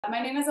My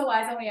name is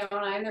Eliza Leone.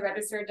 I'm the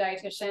registered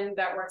dietitian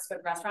that works with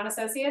restaurant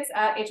associates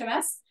at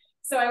HMS.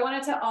 So I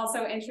wanted to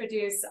also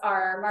introduce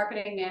our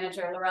marketing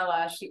manager,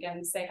 Lorella. She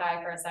can say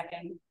hi for a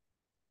second.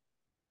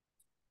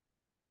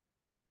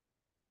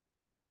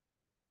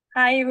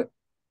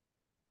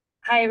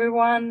 Hi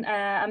everyone.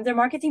 I'm the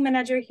marketing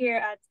manager here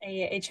at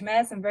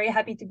HMS. I'm very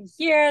happy to be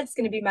here. It's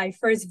going to be my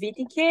first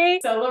VTK.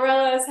 So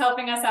Lorella is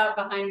helping us out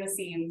behind the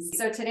scenes.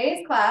 So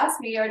today's class,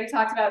 we already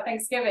talked about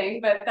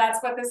Thanksgiving, but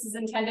that's what this is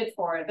intended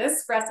for.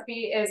 This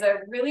recipe is a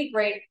really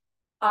great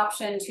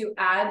option to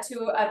add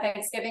to a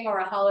Thanksgiving or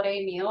a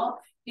holiday meal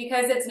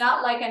because it's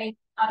not like any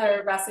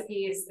other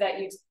recipes that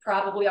you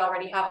probably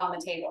already have on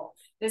the table.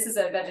 This is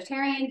a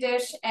vegetarian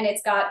dish and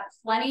it's got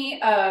plenty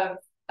of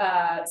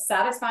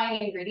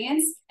satisfying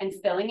ingredients and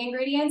filling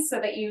ingredients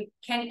so that you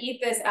can eat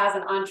this as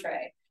an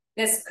entree.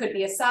 This could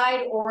be a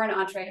side or an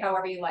entree,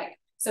 however you like.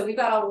 So we've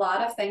got a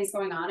lot of things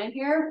going on in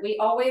here. We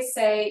always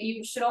say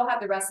you should all have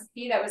the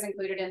recipe that was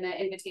included in the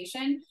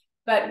invitation,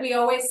 but we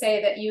always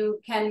say that you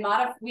can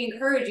modify, we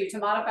encourage you to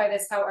modify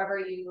this however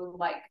you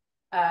like.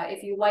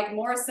 If you like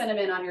more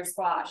cinnamon on your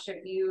squash,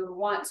 if you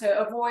want to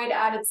avoid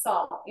added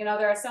salt, you know,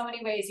 there are so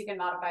many ways you can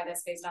modify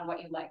this based on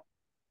what you like.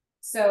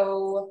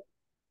 So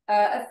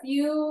a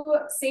few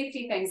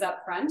safety things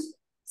up front.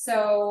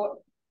 So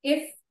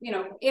if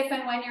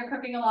and when you're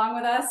cooking along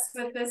with us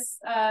with this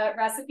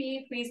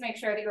recipe, please make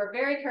sure that you're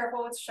very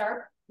careful with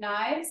sharp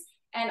knives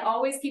and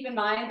always keep in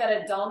mind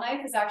that a dull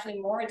knife is actually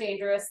more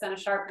dangerous than a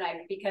sharp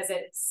knife because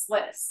it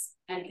slips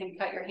and can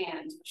cut your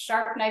hand. A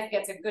sharp knife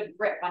gets a good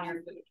grip on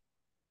your food.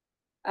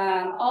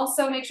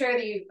 Also make sure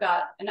that you've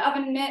got an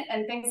oven mitt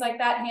and things like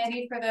that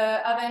handy for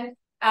the oven.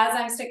 As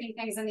I'm sticking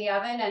things in the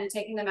oven and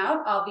taking them out,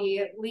 I'll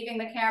be leaving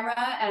the camera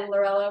and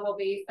Lorella will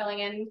be filling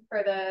in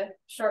for the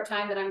short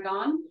time that I'm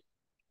gone.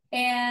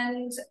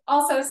 And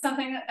also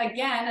something,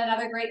 again,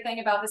 another great thing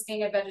about this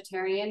being a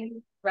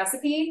vegetarian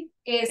recipe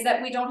is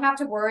that we don't have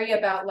to worry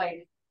about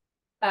like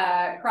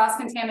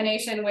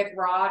cross-contamination with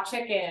raw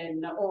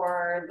chicken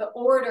or the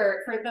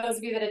order. For those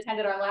of you that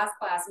attended our last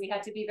class, we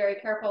had to be very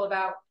careful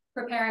about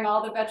preparing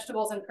all the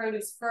vegetables and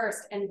produce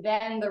first and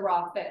then the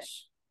raw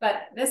fish. But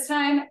this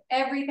time,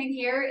 everything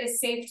here is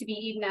safe to be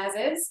eaten as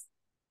is.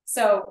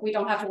 So we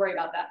don't have to worry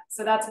about that.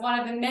 So that's one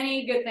of the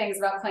many good things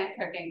about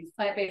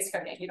plant-based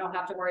cooking. You don't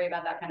have to worry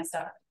about that kind of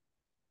stuff.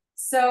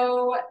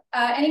 So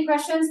any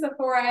questions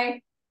before I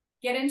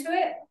get into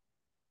it?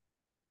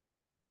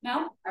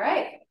 No? All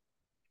right.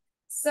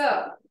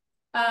 So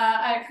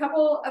I have a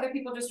couple other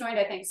people just joined,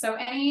 I think. So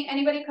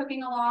anybody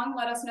cooking along,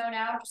 let us know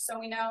now, just so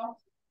we know.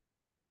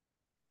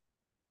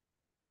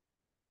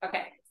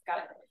 Okay, got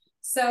it.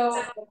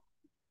 So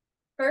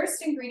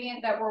first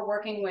ingredient that we're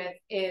working with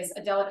is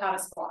a delicata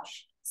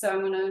squash. So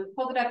I'm going to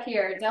hold it up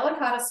here.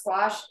 Delicata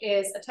squash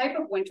is a type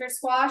of winter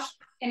squash,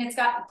 and it's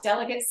got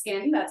delicate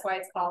skin. That's why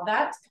it's called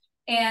that.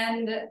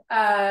 And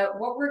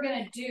what we're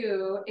going to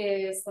do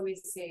is, let me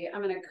see,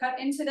 I'm going to cut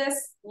into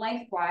this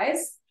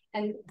lengthwise.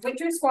 And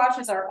winter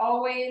squashes are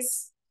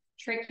always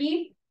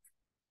tricky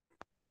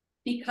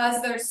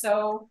because they're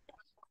so,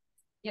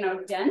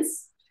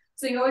 dense.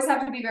 So you always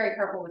have to be very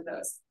careful with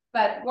those.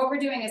 But what we're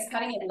doing is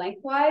cutting it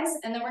lengthwise,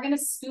 and then we're going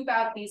to scoop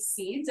out these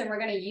seeds, and we're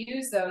going to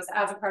use those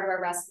as a part of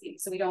our recipe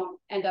so we don't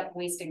end up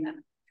wasting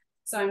them.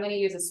 So I'm going to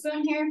use a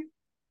spoon here,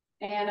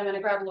 and I'm going to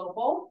grab a little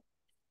bowl.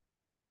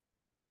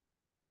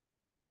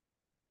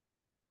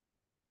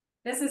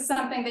 This is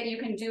something that you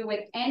can do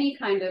with any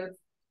kind of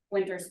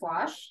winter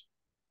squash.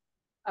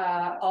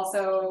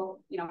 Also,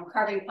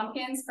 carving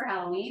pumpkins for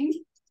Halloween.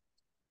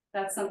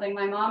 That's something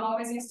my mom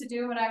always used to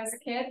do when I was a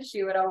kid.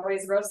 She would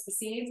always roast the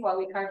seeds while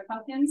we carved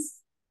pumpkins.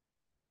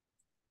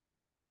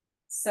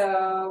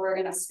 So we're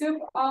going to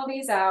scoop all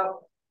these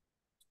out.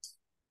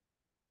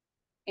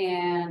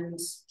 And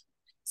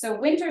so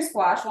winter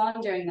squash, while I'm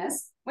doing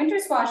this, winter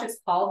squash is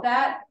called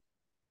that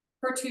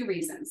for two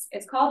reasons.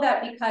 It's called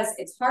that because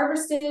it's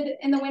harvested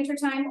in the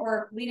wintertime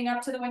or leading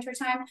up to the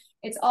wintertime.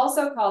 It's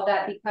also called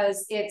that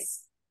because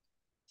it's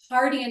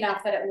hardy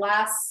enough that it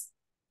lasts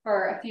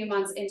for a few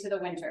months into the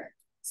winter.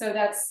 So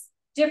that's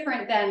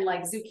different than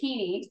like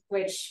zucchini,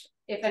 which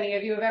if any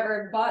of you have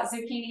ever bought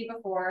zucchini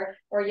before,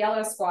 or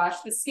yellow squash,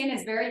 the skin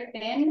is very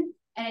thin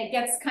and it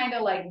gets kind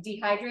of like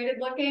dehydrated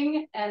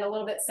looking and a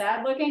little bit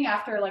sad looking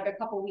after like a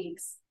couple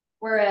weeks.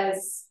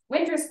 Whereas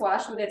winter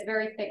squash with its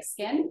very thick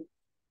skin,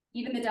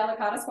 even the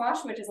delicata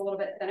squash, which is a little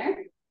bit thinner,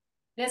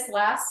 this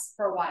lasts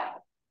for a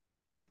while.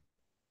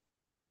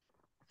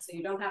 So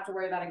you don't have to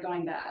worry about it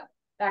going bad.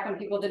 Back when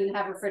people didn't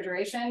have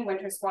refrigeration,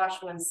 winter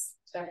squash was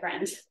their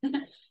friend.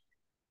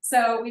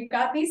 So we've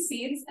got these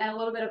seeds and a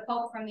little bit of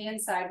pulp from the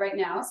inside right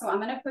now. So I'm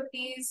going to put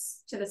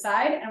these to the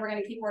side and we're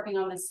going to keep working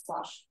on this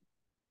squash.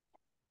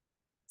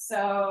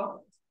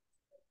 So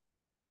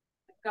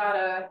I've got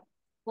a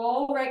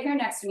bowl right here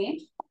next to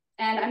me.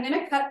 And I'm going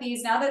to cut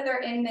these, now that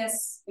they're in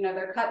this,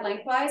 they're cut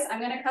lengthwise, I'm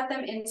going to cut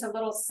them into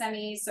little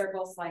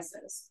semi-circle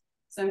slices.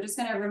 So I'm just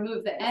going to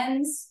remove the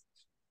ends.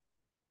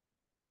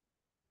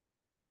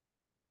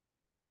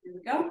 Here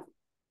we go.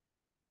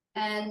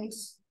 And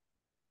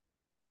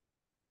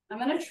I'm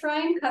gonna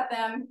try and cut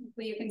them,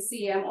 so you can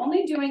see I'm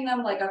only doing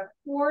them like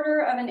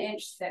 1/4 of an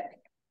inch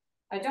thick.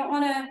 I don't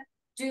wanna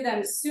do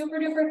them super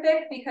duper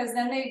thick because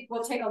then they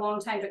will take a long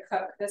time to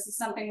cook. This is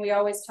something we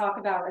always talk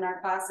about in our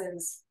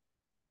classes.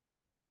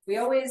 We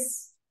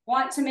always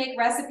want to make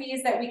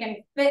recipes that we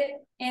can fit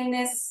in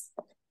this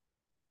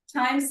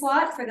time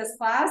slot for this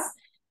class,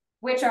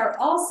 which are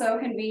also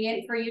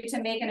convenient for you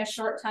to make in a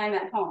short time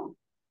at home.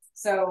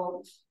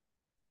 So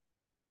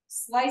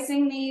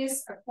slicing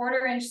these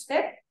 1/4 inch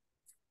thick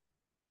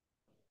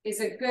is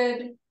a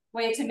good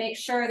way to make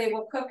sure they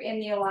will cook in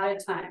the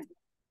allotted time.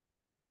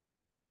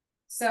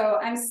 So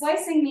I'm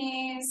slicing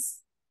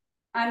these,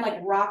 I'm like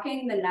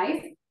rocking the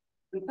knife.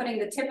 I'm putting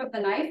the tip of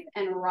the knife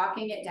and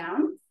rocking it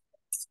down.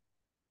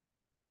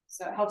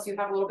 So it helps you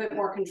have a little bit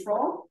more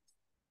control.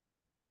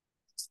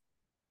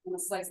 I'm gonna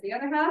slice the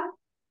other half.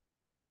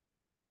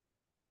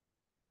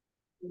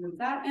 Move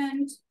that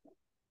end.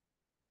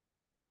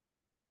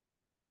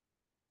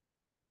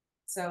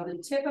 So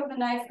the tip of the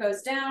knife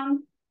goes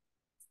down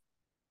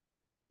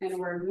and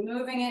we're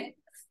moving it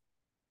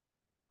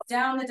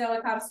down the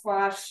delicata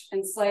squash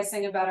and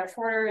slicing about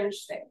 1/4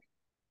 inch thick.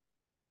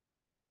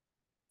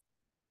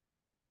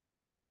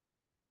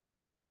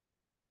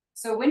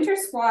 So winter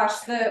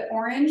squash, the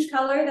orange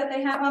color that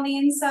they have on the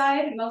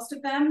inside, most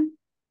of them,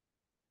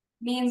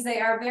 means they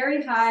are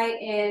very high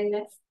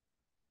in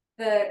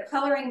the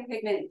coloring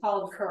pigment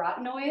called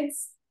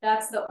carotenoids.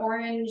 That's the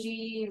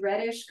orangey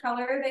reddish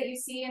color that you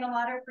see in a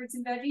lot of fruits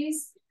and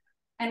veggies.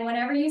 And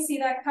whenever you see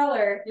that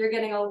color, you're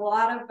getting a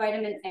lot of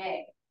vitamin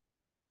A.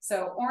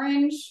 So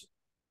orange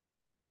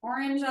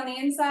on the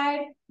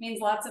inside means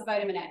lots of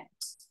vitamin A.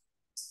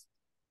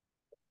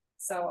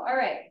 So, all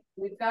right,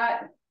 we've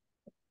got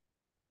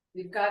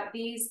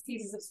these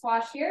pieces of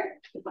squash here,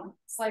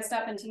 sliced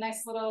up into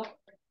nice little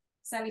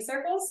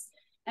semicircles.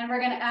 And we're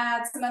gonna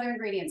add some other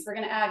ingredients. We're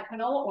gonna add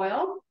canola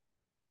oil.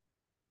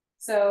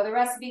 So the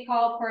recipe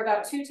called for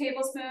about 2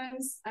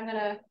 tablespoons. I'm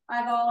gonna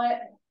eyeball it.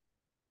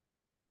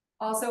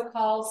 Also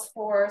calls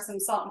for some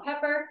salt and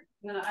pepper.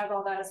 I'm gonna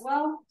eyeball that as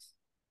well.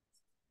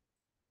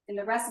 In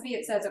the recipe,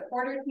 it says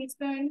 1/4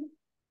 teaspoon,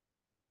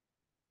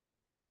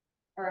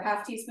 or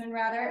 1/2 teaspoon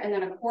rather, and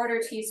then 1/4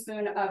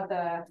 teaspoon of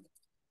the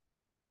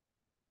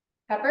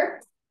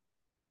pepper.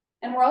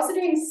 And we're also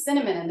doing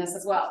cinnamon in this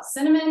as well.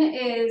 Cinnamon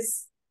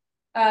is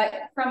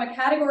from a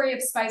category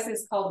of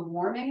spices called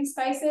warming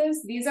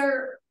spices. These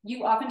are,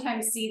 you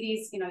oftentimes see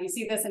these, you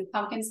see this in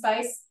pumpkin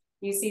spice.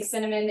 You see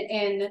cinnamon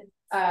in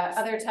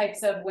other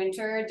types of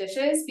winter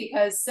dishes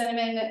because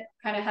cinnamon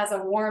kind of has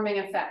a warming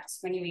effect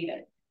when you eat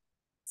it.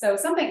 So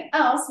something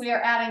else we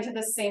are adding to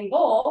this same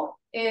bowl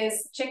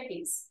is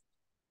chickpeas.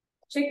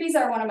 Chickpeas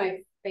are one of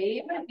my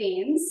favorite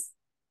beans.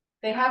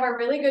 They have a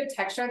really good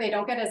texture. They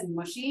don't get as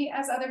mushy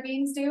as other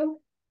beans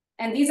do.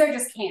 And these are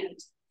just canned.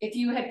 If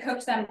you had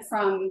cooked them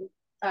from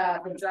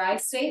the dry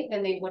state,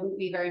 then they wouldn't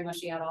be very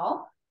mushy at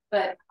all.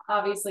 But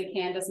obviously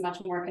canned is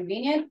much more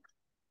convenient.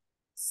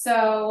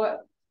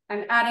 So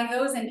I'm adding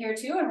those in here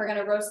too, and we're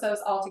gonna roast those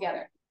all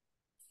together.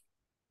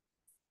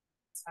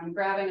 So I'm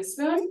grabbing a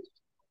spoon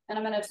and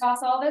I'm gonna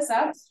toss all this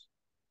up.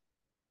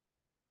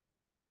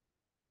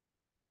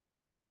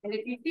 And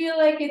if you feel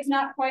like it's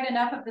not quite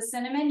enough of the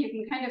cinnamon, you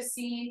can kind of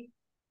see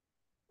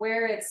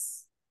where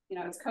it's,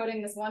 it's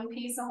coating this one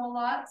piece a whole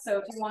lot. So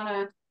if you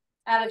wanna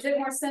add a bit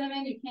more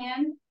cinnamon, you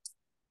can.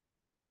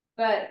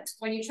 But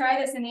when you try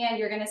this in the end,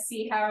 you're gonna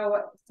see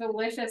how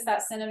delicious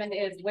that cinnamon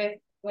is with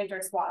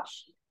winter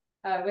squash,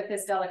 with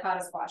this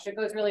delicata squash. It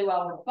goes really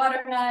well with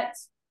butternut,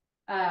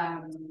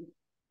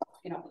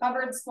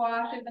 Hubbard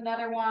squash is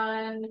another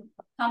one,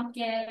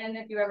 pumpkin,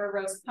 if you ever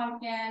roast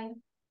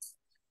pumpkin.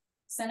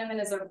 Cinnamon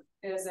is a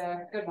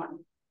good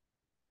one.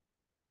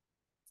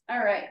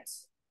 All right,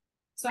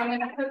 so I'm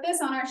gonna put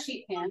this on our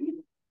sheet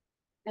pan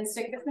and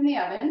stick this in the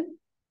oven.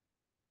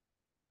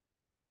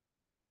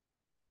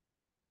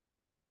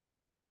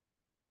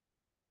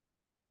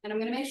 And I'm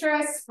gonna make sure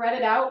I spread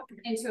it out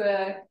into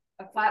a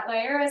flat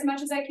layer as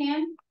much as I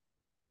can.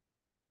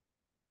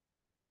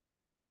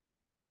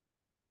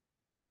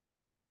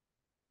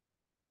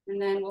 And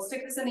then we'll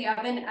stick this in the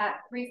oven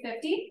at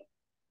 350.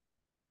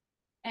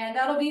 And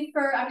that'll be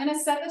I'm gonna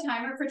set the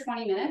timer for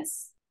 20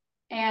 minutes.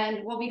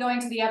 And we'll be going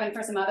to the oven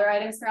for some other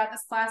items throughout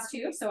this class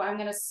too. So I'm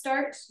gonna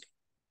start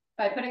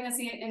by putting this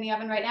in the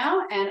oven right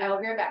now, and I will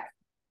be right back.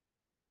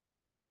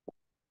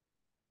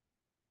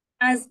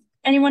 As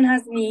anyone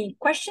has any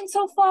questions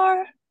so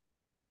far?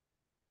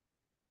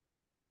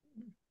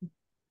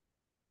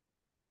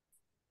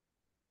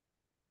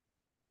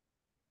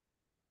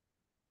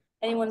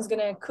 Anyone's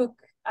gonna cook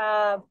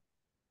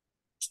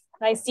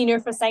nice dinner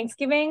for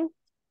Thanksgiving?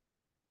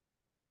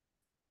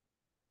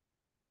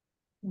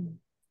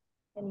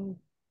 Any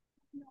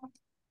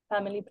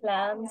family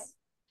plans?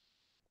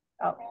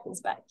 Oh,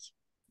 he's back.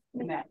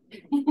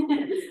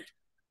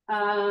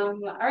 All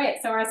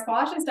right, so our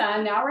squash is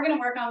done. Now we're gonna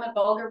work on the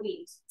bulgur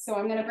wheat. So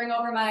I'm gonna bring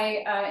over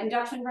my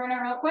induction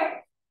burner real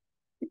quick.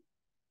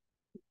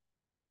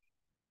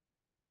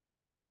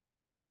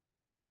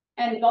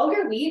 And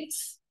bulgur wheat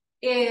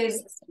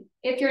is,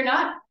 if you're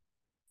not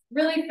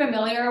really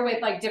familiar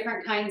with like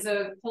different kinds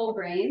of whole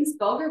grains,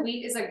 bulgur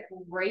wheat is a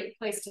great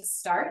place to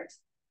start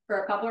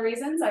for a couple of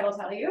reasons I will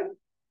tell you.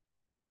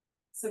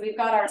 So we've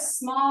got our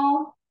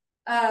small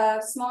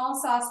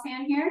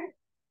saucepan here,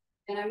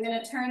 and I'm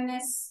going to turn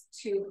this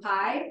to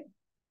high.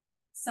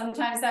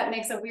 Sometimes that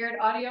makes a weird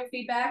audio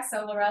feedback,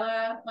 so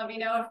Lorella, let me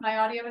know if my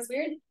audio is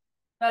weird.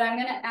 But I'm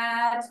going to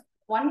add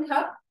 1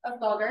 cup of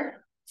bulgur,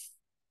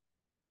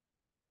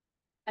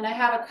 and I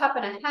have a cup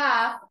and a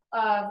half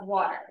of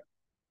water.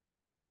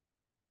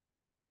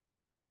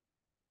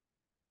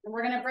 And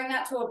we're going to bring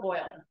that to a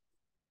boil.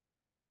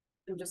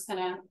 I'm just going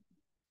to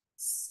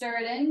stir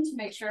it in to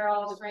make sure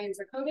all the grains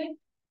are coated.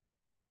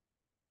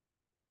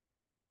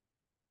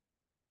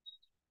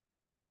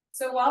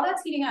 So while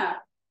that's heating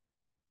up,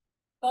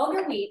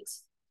 bulgur wheat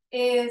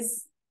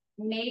is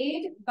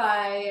made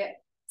by,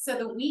 so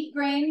the wheat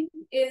grain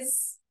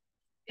is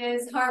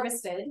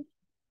harvested.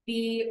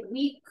 The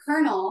wheat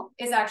kernel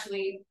is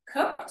actually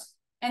cooked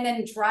and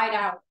then dried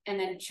out and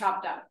then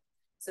chopped up.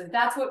 So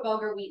that's what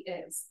bulgur wheat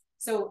is.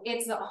 So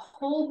it's a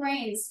whole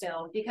grain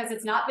still because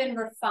it's not been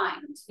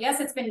refined. Yes,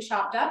 it's been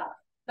chopped up,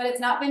 but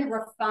it's not been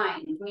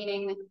refined,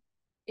 meaning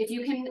if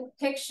you can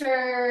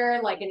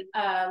picture like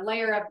a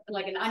layer of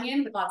like an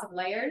onion with lots of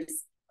layers,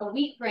 a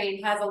wheat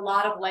grain has a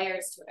lot of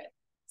layers to it.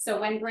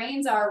 So when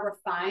grains are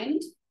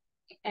refined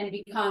and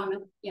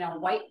become,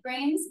 white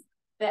grains,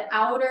 the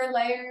outer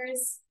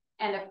layers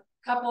and a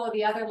couple of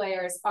the other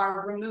layers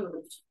are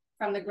removed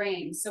from the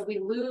grain. So we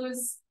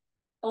lose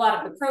a lot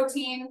of the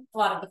protein, a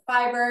lot of the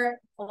fiber,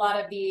 a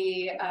lot of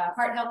the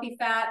heart healthy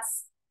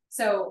fats.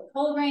 So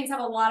whole grains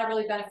have a lot of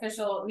really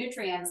beneficial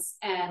nutrients,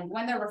 and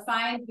when they're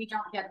refined, we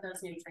don't get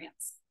those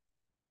nutrients.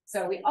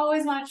 So we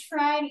always want to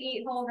try to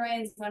eat whole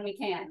grains when we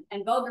can.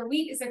 And bulgur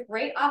wheat is a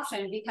great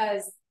option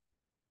because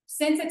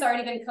since it's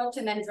already been cooked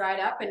and then dried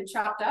up and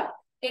chopped up,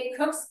 it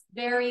cooks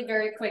very,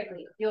 very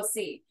quickly, you'll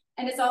see.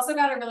 And it's also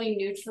got a really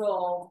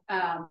neutral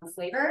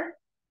flavor.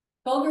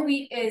 Bulgur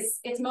wheat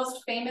its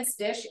most famous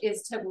dish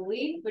is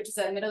tabbouleh, which is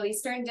a Middle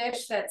Eastern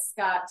dish that's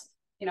got,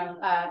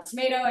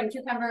 tomato and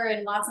cucumber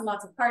and lots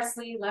of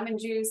parsley, lemon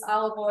juice,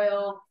 olive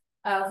oil.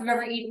 If you've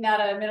ever eaten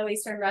at a Middle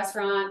Eastern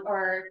restaurant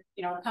or,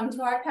 come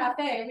to our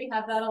cafe, we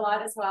have that a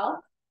lot as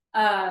well.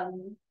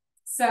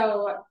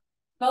 So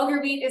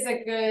bulgur wheat is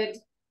a good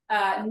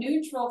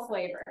neutral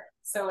flavor.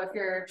 So if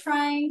you're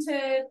trying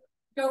to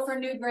go for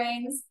new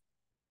grains,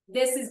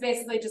 this is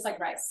basically just like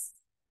rice.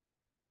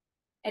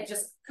 It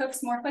just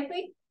cooks more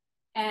quickly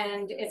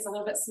and it's a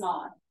little bit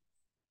smaller.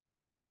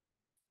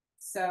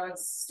 So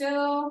it's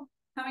still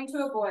coming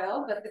to a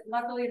boil, but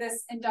luckily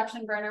this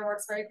induction burner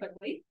works very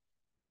quickly.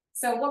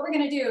 So what we're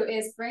going to do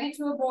is bring it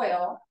to a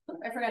boil.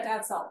 I forgot to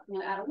add salt. I'm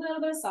going to add a little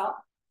bit of salt.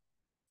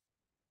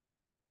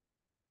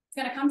 It's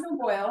going to come to a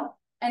boil,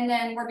 and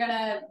then we're going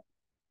to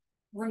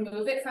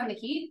remove it from the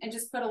heat and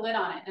just put a lid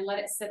on it and let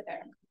it sit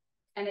there.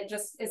 And it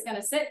just is going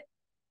to sit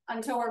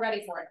until we're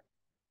ready for it.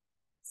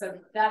 So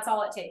that's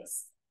all it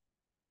takes.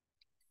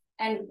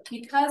 And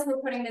because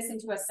we're putting this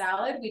into a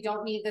salad, we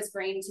don't need this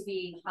grain to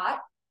be hot.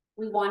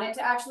 We want it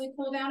to actually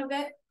cool down a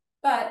bit.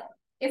 But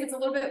if it's a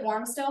little bit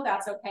warm still,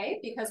 that's okay,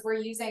 because we're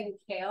using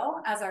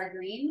kale as our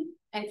green,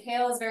 and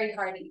kale is very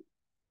hardy.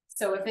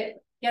 So if it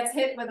gets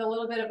hit with a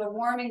little bit of a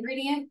warm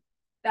ingredient,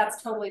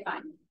 that's totally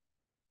fine.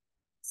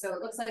 So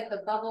it looks like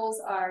the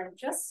bubbles are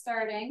just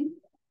starting.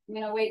 I'm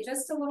going to wait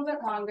just a little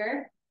bit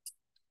longer.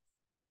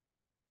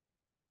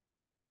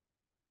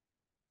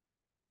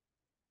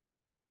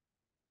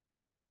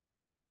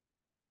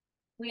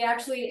 We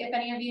actually, if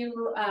any of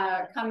you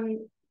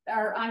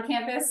are on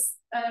campus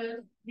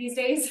these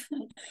days,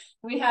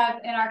 we have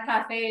in our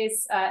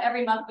cafes,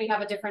 every month we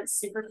have a different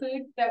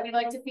superfood that we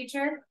like to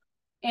feature.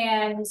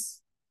 And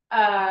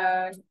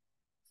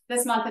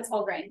this month it's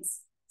whole grains.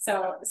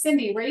 So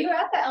Cindy, were you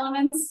at the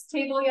elements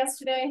table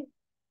yesterday?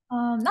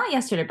 Not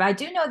yesterday, but I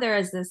do know there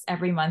is this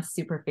every month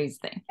superfoods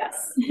thing.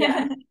 Yes.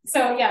 Yeah.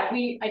 So yeah,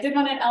 I did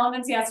one at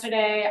Elements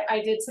yesterday.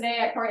 I did today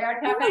at Courtyard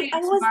Cafe. I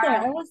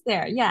was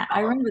there. Yeah, I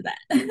remember that.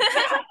 Yeah.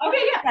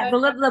 Okay, yeah. Yeah,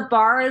 the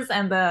bars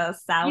and the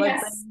salads.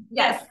 Yes.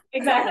 Yes,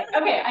 exactly.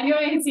 Okay, I knew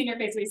I had seen your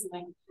face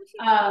recently.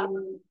 Now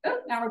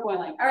we're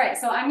boiling. All right,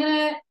 so I'm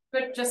gonna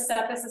just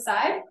set this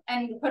aside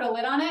and put a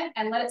lid on it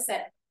and let it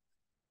sit.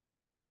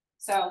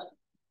 So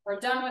we're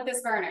done with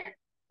this burner.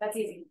 That's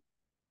easy.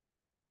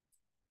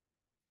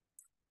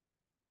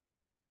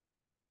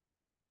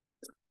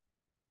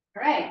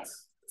 All right,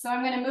 so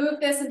I'm going to move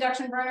this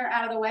induction burner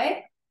out of the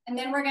way, and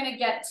then we're going to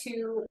get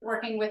to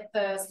working with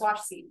the squash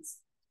seeds.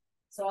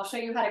 So I'll show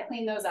you how to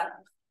clean those up.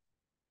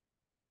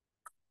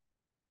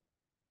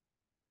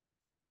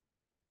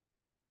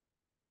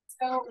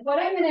 So what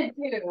I'm going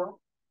to do,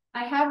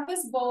 I have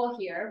this bowl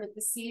here with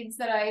the seeds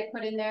that I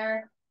put in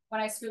there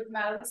when I scooped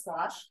them out of the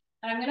squash,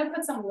 and I'm going to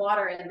put some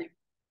water in there.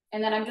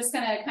 And then I'm just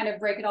going to kind of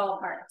break it all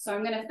apart. So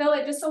I'm going to fill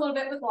it just a little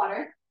bit with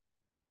water.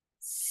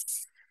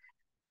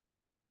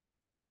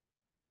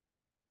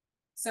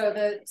 So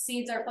the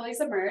seeds are fully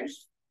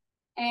submerged,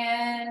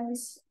 and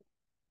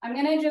I'm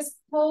going to just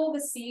pull the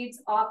seeds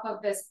off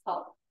of this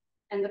pulp,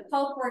 and the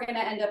pulp we're going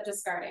to end up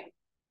discarding.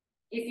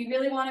 If you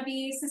really want to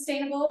be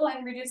sustainable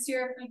and reduce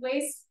your food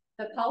waste,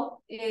 the pulp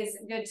is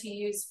good to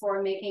use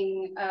for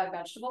making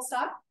vegetable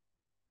stock.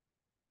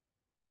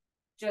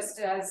 Just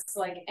as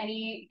like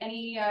any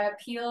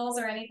peels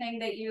or anything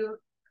that you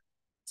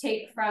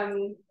take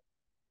from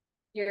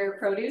your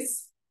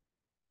produce.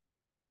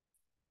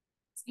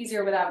 It's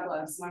easier without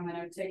gloves, so I'm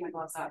going to take my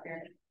gloves off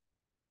here.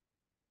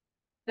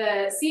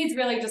 The seeds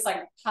really just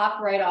like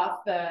pop right off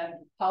the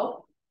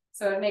pulp,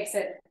 so it makes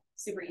it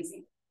super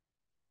easy.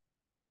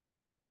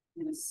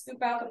 I'm going to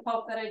scoop out the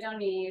pulp that I don't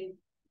need.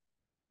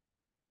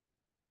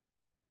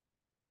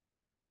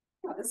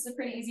 Oh, this is a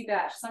pretty easy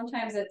batch.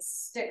 Sometimes it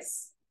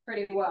sticks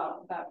pretty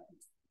well, but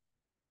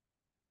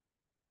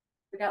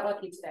we got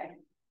lucky today.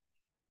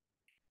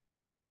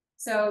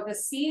 So the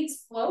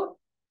seeds float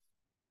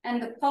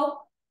and the pulp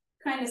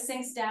kind of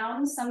sinks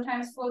down,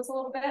 sometimes floats a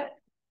little bit,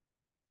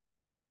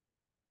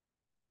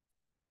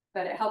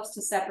 but it helps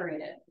to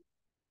separate it.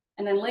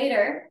 And then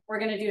later, we're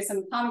going to do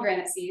some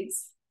pomegranate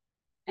seeds,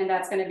 and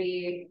that's going to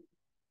be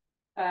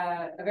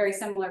a very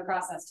similar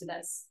process to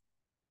this.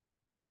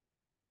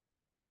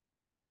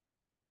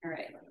 All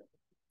right.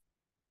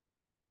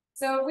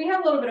 So if we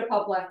have a little bit of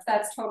pulp left,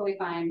 that's totally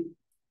fine.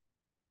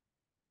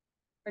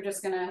 We're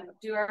just going to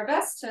do our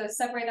best to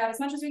separate out as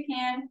much as we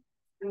can.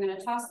 I'm going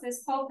to toss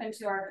this pulp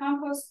into our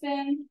compost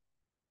bin.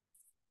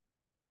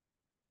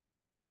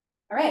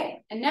 All right,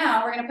 and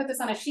now we're going to put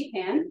this on a sheet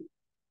pan.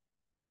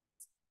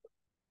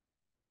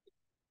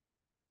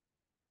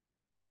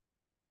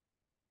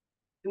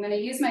 I'm going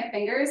to use my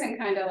fingers and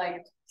kind of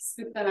like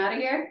scoop them out of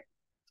here.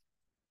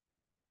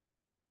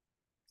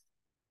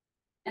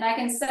 And I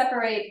can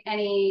separate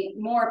any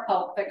more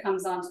pulp that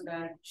comes onto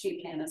the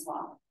sheet pan as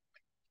well.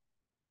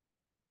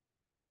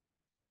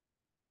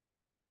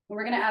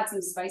 We're going to add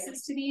some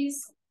spices to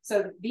these.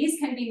 So these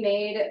can be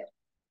made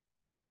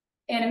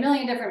in a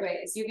million different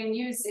ways. You can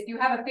use, if you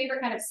have a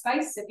favorite kind of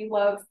spice, if you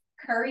love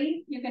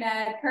curry, you can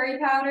add curry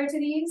powder to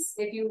these.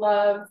 If you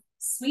love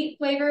sweet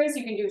flavors,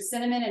 you can do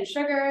cinnamon and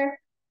sugar.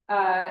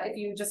 If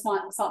you just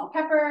want salt and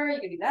pepper,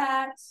 you can do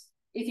that.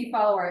 If you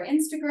follow our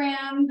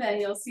Instagram,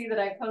 then you'll see that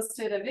I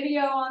posted a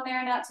video on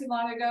there not too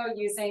long ago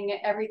using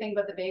everything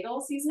but the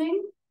bagel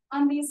seasoning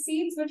on these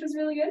seeds, which is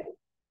really good.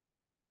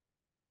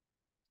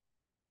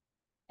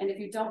 And if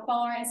you don't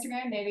follow our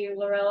Instagram, maybe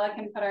Lorella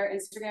can put our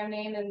Instagram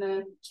name in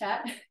the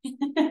chat.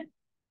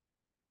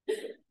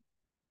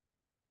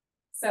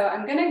 So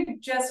I'm gonna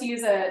just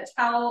use a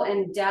towel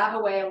and dab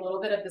away a little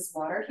bit of this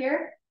water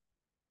here,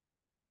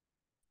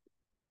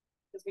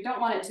 because we don't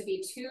want it to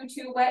be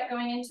too wet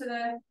going into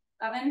the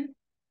oven,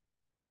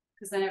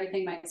 because then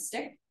everything might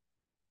stick.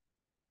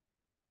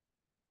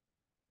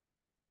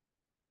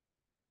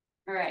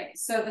 All right,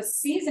 so the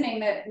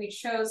seasoning that we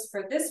chose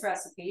for this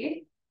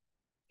recipe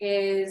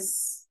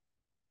is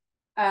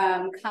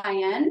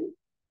cayenne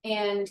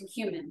and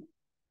cumin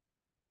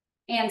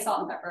and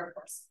salt and pepper, of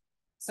course.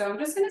 So I'm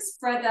just going to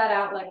spread that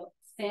out like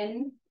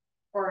thin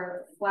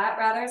or flat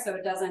rather, so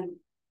it doesn't,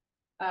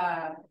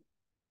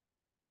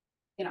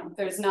 you know,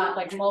 there's not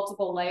like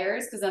multiple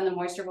layers, because then the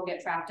moisture will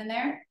get trapped in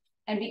there.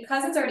 And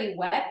because it's already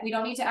wet, we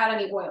don't need to add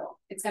any oil.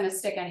 It's going to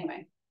stick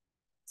anyway.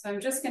 So I'm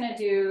just going to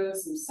do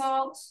some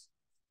salt.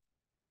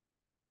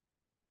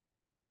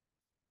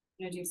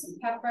 I'm going to do some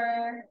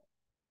pepper.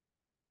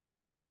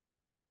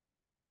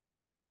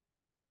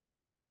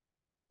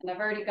 And I've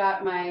already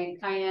got my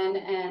cayenne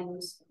and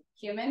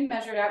cumin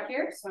measured out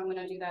here, so I'm going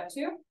to do that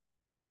too.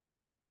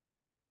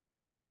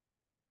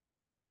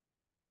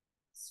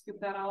 Scoop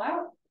that all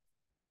out.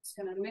 Just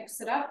going to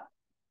mix it up.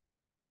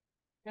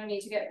 No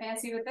need to get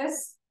fancy with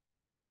this.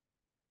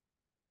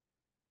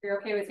 If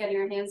you're okay with getting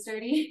your hands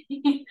dirty,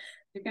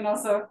 you can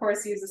also, of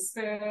course, use a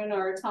spoon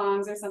or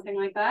tongs or something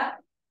like that.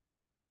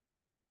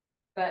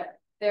 But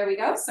there we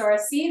go. So our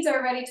seeds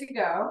are ready to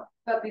go.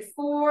 But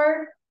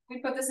before we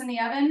put this in the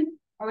oven,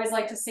 I always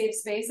like to save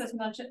space as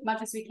much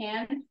as we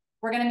can.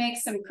 We're going to make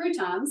some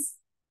croutons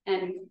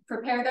and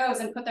prepare those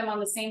and put them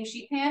on the same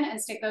sheet pan and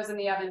stick those in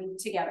the oven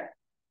together.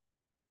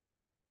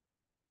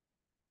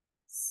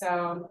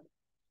 So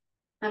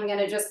I'm going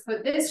to just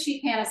put this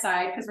sheet pan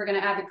aside because we're going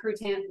to add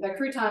the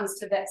croutons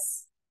to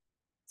this.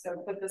 So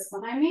put this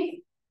behind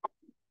me.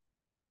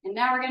 And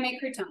now we're going to make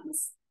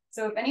croutons.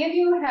 So if any of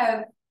you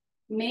have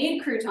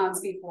made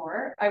croutons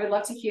before, I would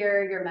love to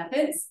hear your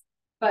methods,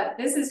 but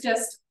this is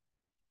just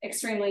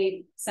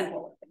extremely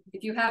simple.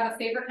 If you have a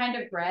favorite kind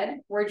of bread,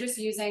 we're just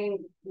using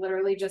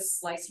literally just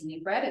sliced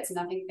wheat bread. It's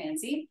nothing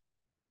fancy.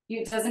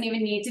 It doesn't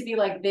even need to be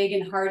like big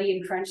and hearty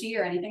and crunchy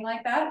or anything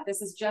like that.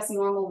 This is just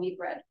normal wheat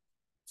bread.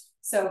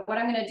 So what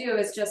I'm going to do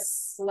is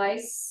just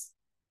slice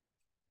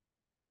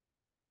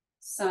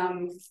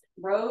some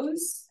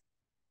rows.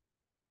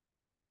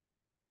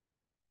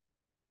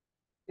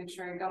 Make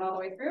sure I got all the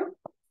way through.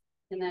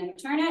 And then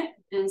turn it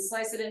and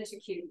slice it into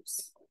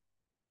cubes.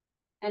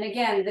 And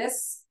again,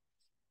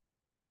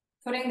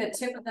 putting the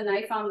tip of the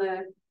knife on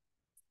the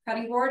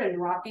cutting board and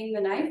rocking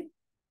the knife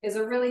is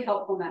a really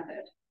helpful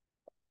method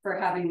for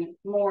having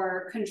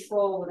more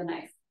control with a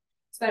knife,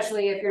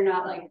 especially if you're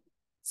not like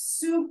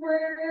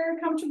super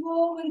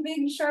comfortable with a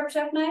big sharp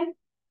chef knife.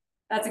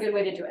 That's a good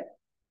way to do it.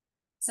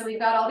 So we've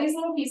got all these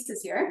little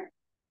pieces here,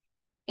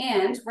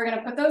 and we're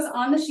gonna put those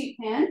on the sheet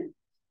pan.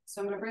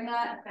 So I'm gonna bring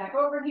that back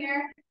over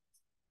here.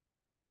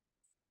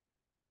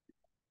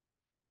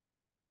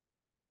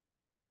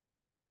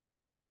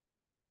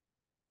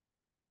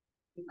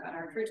 We've got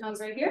our croutons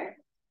right here,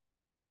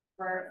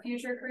 for our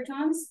future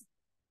croutons.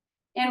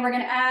 And we're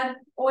gonna add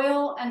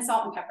oil and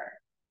salt and pepper.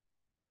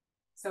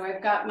 So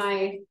I've got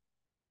my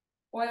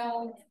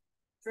oil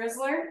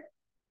drizzler.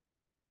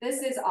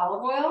 This is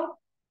olive oil.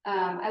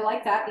 I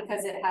like that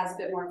because it has a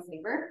bit more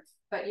flavor,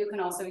 but you can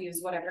also use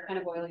whatever kind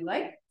of oil you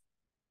like.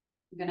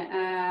 I'm gonna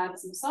add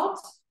some salt.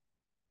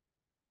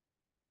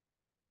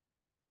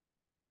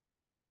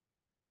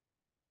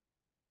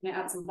 I'm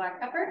gonna add some black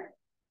pepper.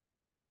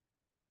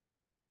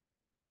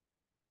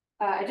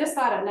 I just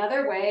thought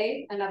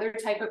another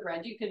type of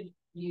bread you could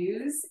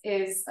use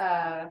is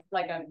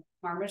like a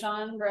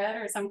Parmesan bread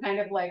or some kind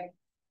of like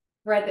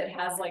bread that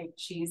has like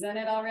cheese in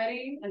it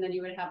already. And then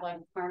you would have like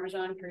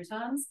Parmesan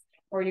croutons,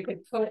 or you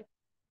could put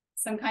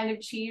some kind of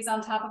cheese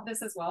on top of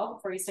this as well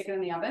before you stick it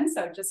in the oven.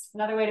 So just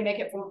another way to make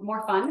it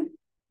more fun.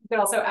 You could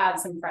also add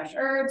some fresh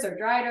herbs or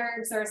dried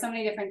herbs. There are so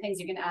many different things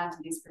you can add to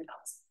these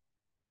croutons.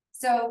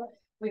 So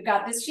we've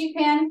got this sheet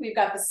pan, we've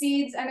got the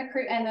seeds and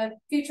the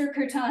future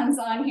croutons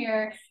on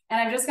here. And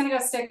I'm just gonna go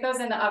stick those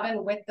in the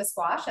oven with the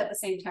squash at the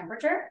same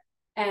temperature.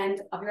 And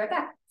I'll be right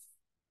back.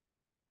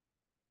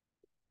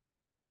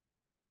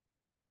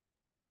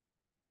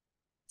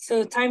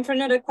 So time for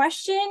another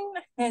question.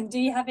 And do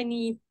you have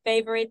any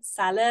favorite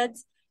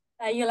salads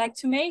that you like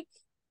to make?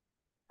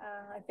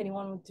 If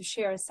anyone wants to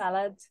share a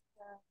salad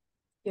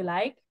you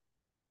like.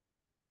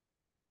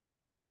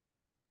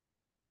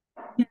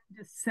 Yeah,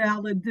 the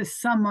salad this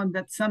summer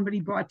that somebody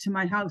brought to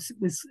my house, it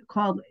was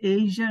called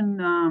Asian,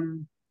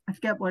 I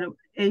forget what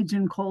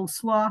Asian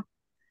coleslaw.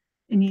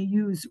 And you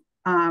use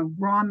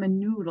ramen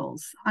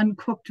noodles,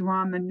 uncooked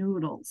ramen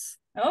noodles.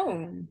 Oh.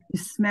 You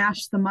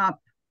smash them up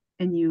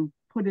and you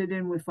put it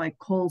in with like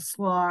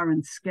coleslaw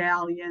and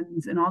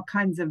scallions and all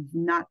kinds of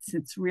nuts.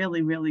 It's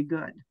really, really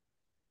good.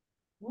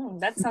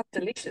 That sounds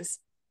delicious.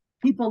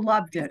 People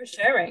loved it. Thanks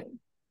for sharing.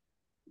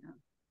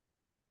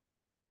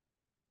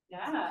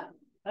 Yeah,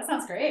 that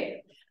sounds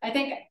great. I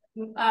think,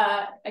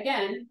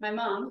 again, my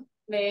mom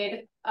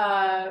made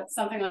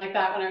something like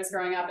that when I was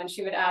growing up, and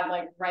she would add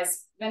like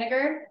rice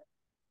vinegar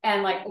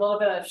and like a little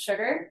bit of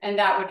sugar, and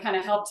that would kind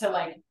of help to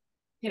like,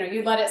 you know,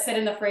 you let it sit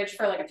in the fridge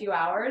for like a few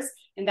hours,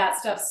 and that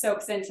stuff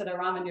soaks into the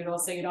ramen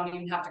noodles, so you don't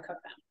even have to cook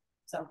them.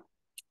 So,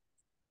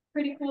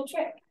 pretty cool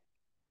trick.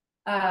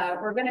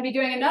 We're going to be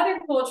doing another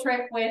cool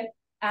trick with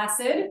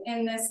acid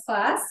in this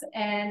class,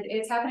 and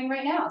it's happening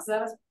right now. So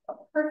that was a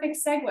perfect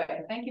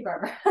segue. Thank you,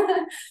 Barbara.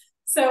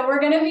 So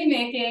we're going to be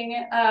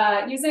making,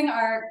 using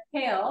our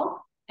kale,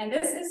 and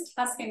this is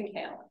Tuscan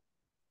kale.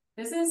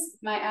 This is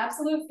my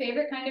absolute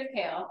favorite kind of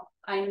kale.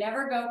 I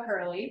never go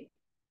curly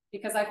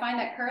because I find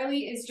that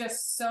curly is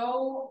just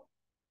so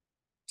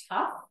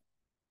tough.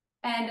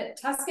 And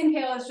Tuscan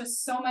kale is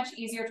just so much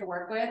easier to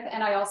work with.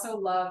 And I also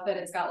love that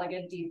it's got like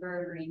a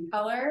deeper green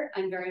color.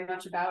 I'm very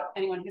much about,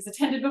 anyone who's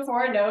attended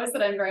before knows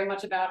that I'm very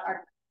much about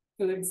our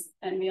foods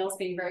and meals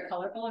being very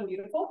colorful and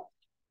beautiful.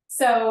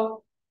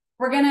 So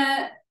we're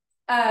gonna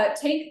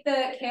take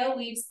the kale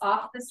leaves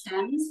off the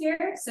stems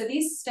here. So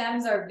these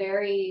stems are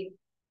very,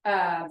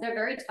 they're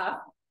very tough.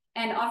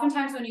 And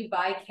oftentimes when you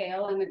buy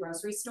kale in the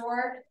grocery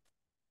store,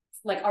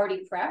 like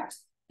already prepped,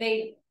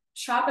 they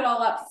chop it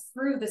all up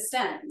through the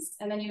stems,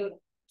 and then you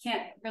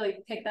can't really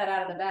pick that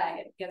out of the bag.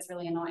 It gets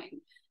really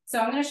annoying. So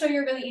I'm going to show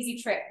you a really easy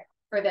trick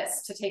for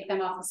this to take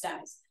them off the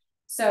stems.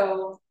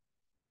 So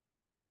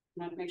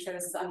I'm going to make sure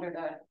this is under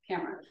the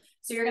camera.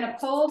 So you're going to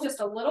pull just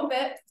a little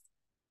bit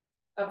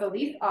of the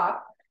leaf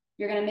off.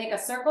 You're going to make a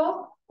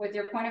circle with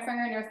your pointer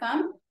finger and your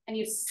thumb, and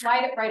you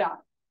slide it right off.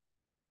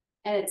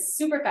 And it's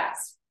super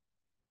fast.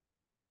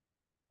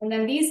 And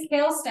then these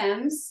kale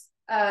stems,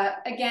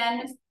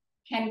 again,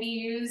 can be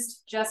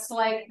used just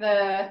like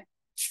the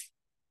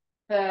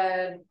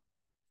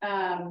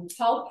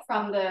pulp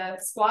from the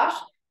squash.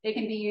 They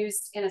can be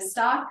used in a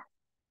stock.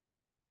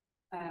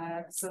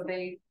 So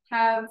they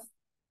have,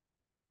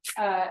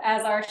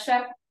 as our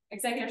chef,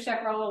 executive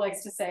chef Rollo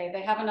likes to say,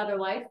 they have another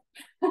life.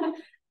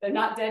 They're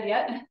not dead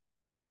yet.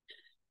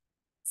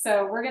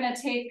 So we're gonna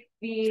take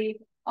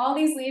all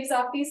these leaves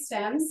off these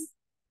stems.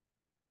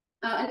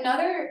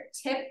 Another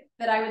tip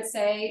that I would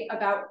say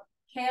about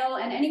kale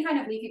and any kind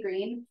of leafy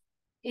green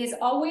is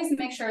always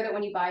make sure that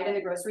when you buy it in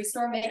the grocery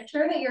store, make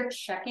sure that you're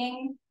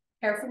checking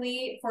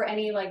carefully for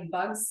any like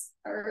bugs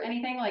or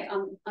anything like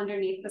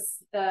underneath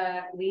the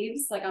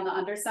leaves, like on the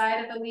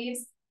underside of the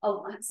leaves,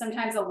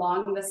 sometimes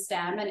along the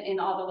stem and in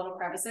all the little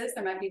crevices,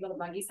 there might be little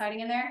buggies hiding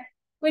in there,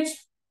 which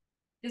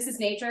this is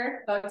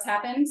nature, bugs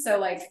happen. So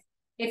like,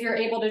 if you're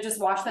able to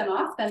just wash them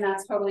off, then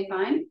that's totally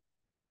fine.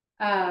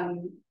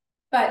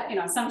 But you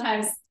know,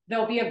 sometimes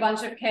there'll be a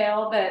bunch of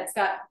kale that's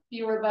got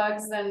fewer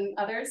bugs than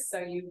others. So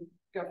you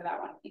go for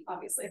that one,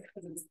 obviously,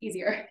 because it's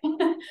easier.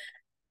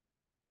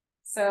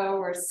 So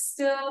we're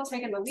still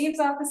taking the leaves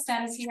off the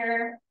stems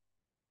here.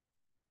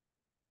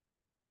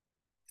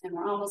 And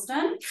we're almost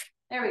done.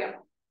 There we go.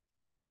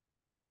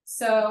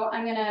 So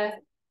I'm gonna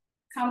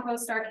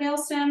compost our kale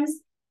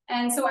stems.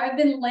 And so I've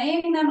been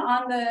laying them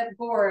on the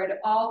board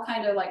all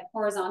kind of like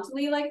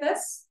horizontally like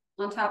this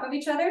on top of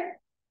each other,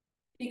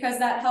 because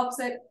that helps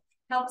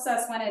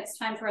us when it's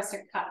time for us to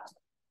cut.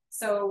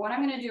 So what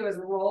I'm gonna do is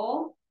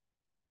roll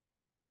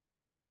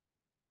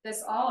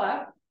this all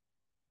up.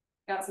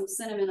 Got some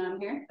cinnamon on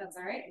here, that's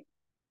all right.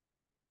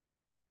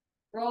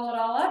 Roll it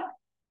all up.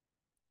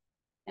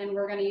 And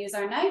we're gonna use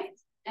our knife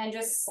and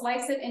just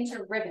slice it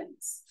into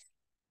ribbons.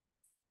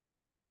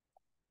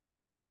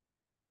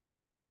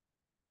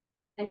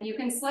 And you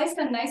can slice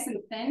them nice and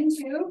thin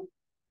too.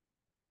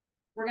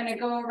 We're gonna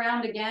go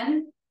around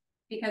again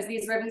because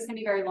these ribbons can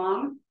be very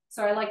long.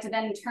 So I like to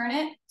then turn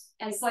it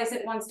and slice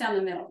it once down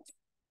the middle.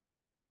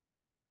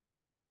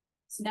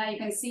 So now you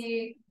can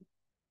see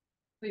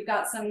we've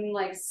got some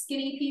like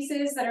skinny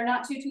pieces that are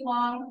not too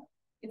long.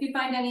 If you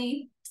find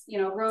any,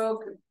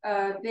 rogue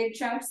big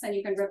chunks, then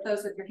you can rip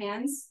those with your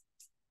hands.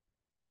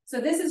 So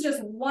this is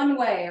just one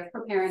way of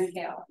preparing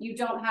kale. You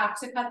don't have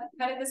to cut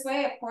it this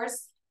way. Of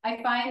course,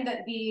 I find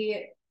that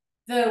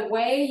the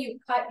way you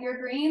cut your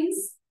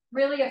greens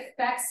really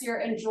affects your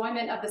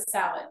enjoyment of the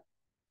salad.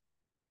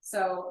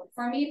 So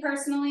for me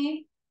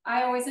personally,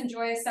 I always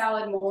enjoy a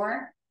salad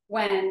more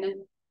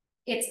when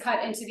it's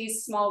cut into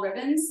these small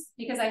ribbons,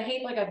 because I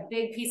hate like a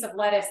big piece of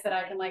lettuce that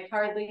I can like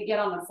hardly get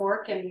on the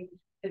fork, and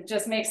it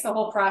just makes the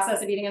whole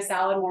process of eating a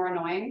salad more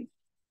annoying.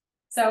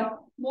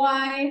 So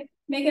why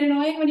make it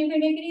annoying when you can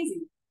make it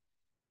easy?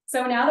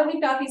 So now that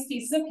we've got these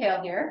pieces of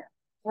kale here,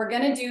 we're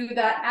gonna do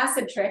that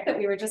acid trick that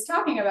we were just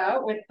talking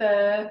about with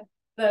the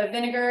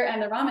vinegar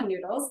and the ramen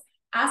noodles.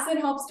 Acid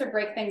helps to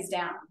break things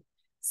down.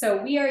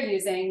 So we are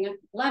using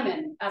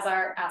lemon as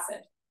our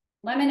acid.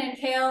 Lemon and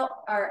kale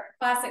are a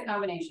classic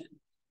combination.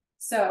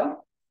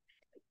 So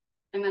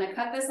I'm gonna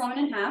cut this lemon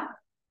in half.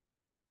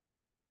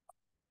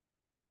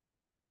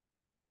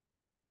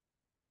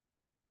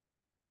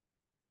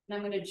 And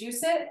I'm gonna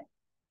juice it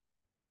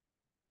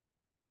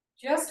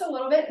just a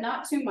little bit,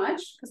 not too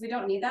much, because we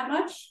don't need that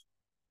much.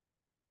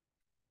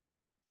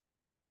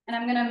 And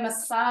I'm gonna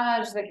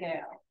massage the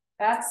kale.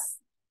 That's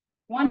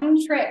one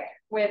trick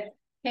with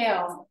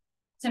kale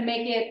to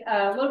make it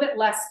a little bit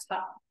less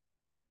tough.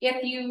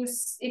 If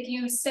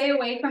you stay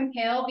away from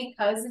kale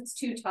because it's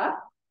too tough,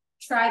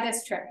 try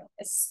this trick,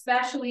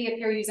 especially if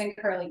you're using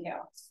curly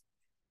kale.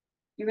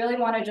 You really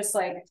want to just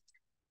like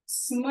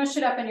smush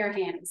it up in your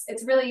hands.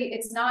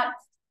 It's not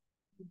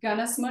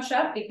gonna smush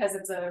up because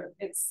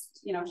it's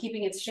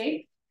keeping its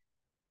shape.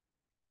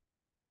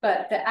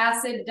 But the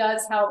acid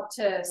does help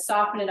to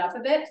soften it up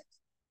a bit.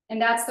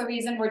 And that's the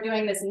reason we're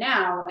doing this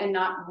now and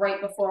not right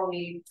before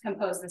we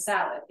compose the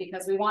salad,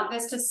 because we want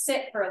this to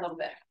sit for a little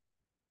bit.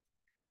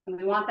 And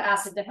we want the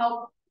acid to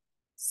help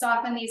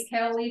soften these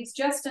kale leaves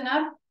just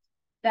enough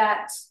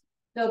that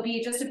they'll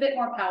be just a bit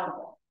more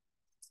palatable.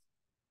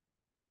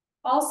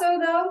 Also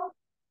though,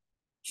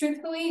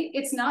 truthfully,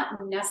 it's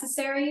not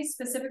necessary,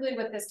 specifically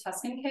with this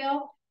Tuscan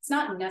kale, it's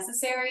not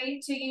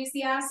necessary to use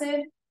the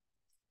acid.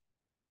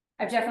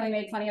 I've definitely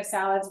made plenty of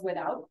salads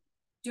without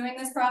doing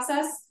this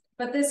process,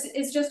 but this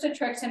is just a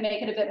trick to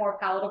make it a bit more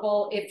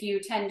palatable if you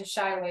tend to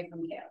shy away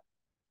from kale.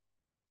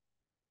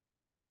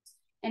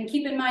 And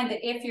keep in mind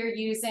that if you're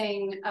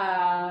using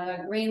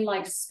green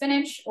like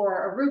spinach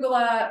or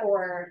arugula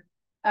or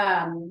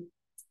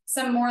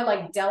some more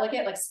like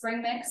delicate, like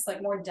spring mix,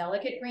 like more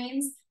delicate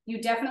greens, you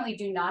definitely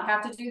do not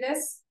have to do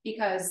this,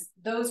 because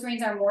those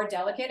greens are more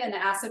delicate and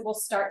the acid will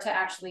start to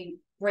actually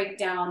break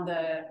down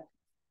the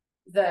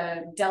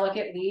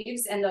delicate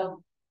leaves, and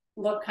they'll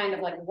look kind of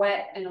like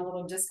wet and a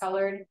little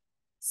discolored.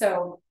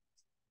 So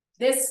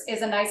this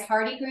is a nice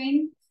hearty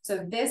green.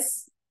 So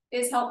this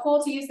is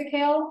helpful to use the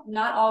kale.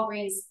 Not all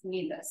greens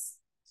need this.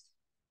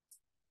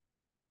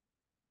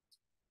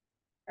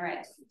 All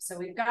right, so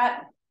we've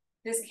got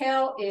this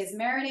kale is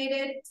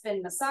marinated, it's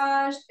been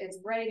massaged, it's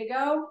ready to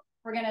go.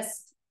 We're gonna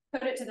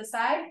put it to the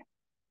side,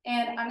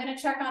 and I'm gonna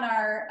check on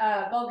our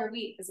bulgur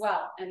wheat as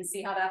well and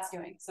see how that's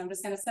doing. So I'm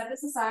just gonna set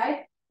this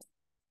aside.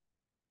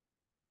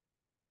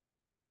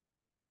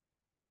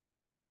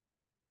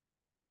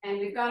 And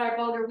we've got our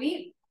bulgur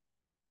wheat,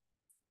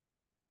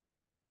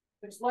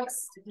 which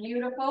looks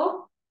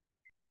beautiful.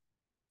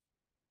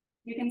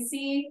 You can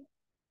see,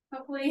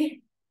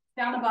 hopefully,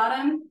 down the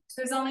bottom,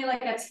 there's only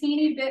like a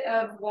teeny bit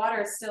of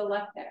water still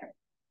left there.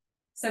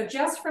 So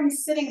just from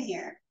sitting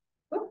here,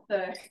 oops,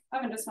 the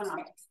oven just went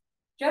off.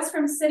 Just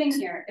from sitting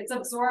here, it's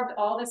absorbed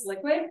all this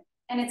liquid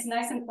and it's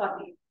nice and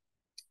fluffy.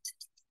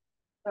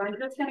 So I'm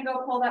just gonna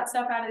go pull that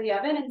stuff out of the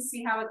oven and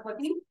see how it's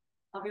looking.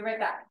 I'll be right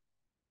back.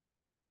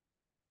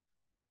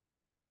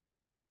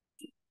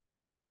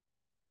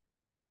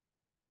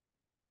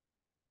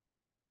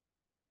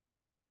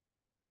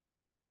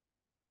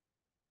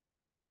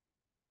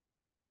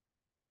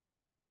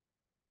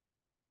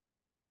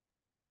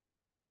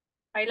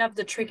 I love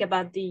the trick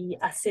about the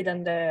acid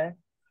and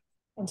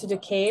into the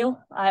kale.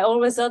 I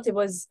always thought it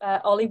was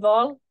olive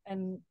oil,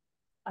 and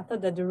I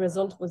thought that the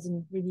result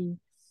wasn't really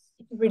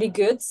really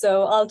good.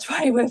 So I'll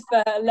try with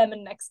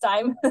lemon next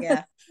time.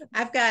 Yeah,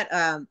 I've got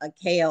a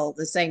kale,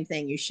 the same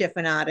thing. You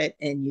chiffonade it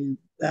and you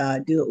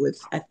do it with,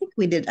 I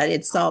think I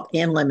did salt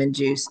and lemon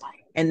juice.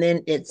 And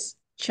then it's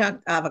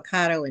chunked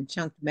avocado and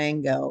chunked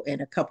mango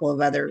and a couple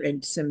of other,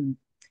 and some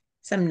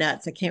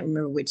nuts. I can't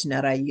remember which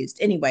nut I used.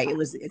 Anyway,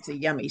 it's a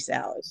yummy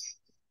salad.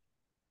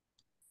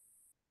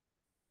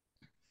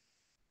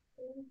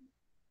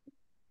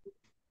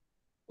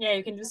 Yeah,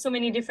 you can do so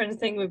many different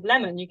things with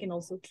lemon. You can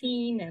also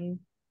clean and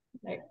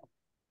like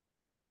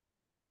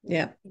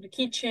the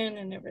kitchen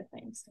and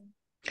everything. So.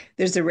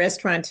 There's a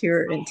restaurant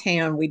here in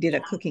town. We did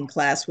a cooking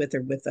class with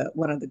her with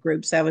one of the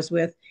groups I was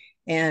with,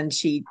 and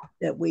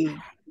we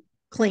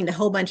cleaned a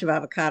whole bunch of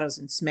avocados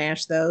and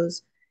smashed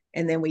those,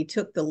 and then we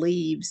took the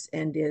leaves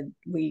and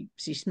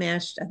she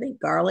smashed, I think,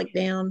 garlic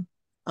down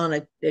on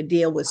a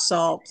deal with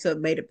salt, so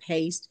it made a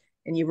paste,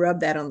 and you rub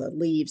that on the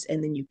leaves,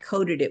 and then you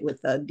coated it with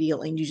a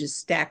deal, and you just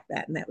stacked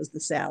that, and that was the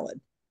salad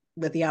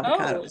with the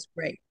avocado. It was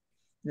great.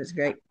 It was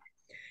great.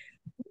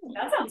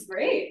 That sounds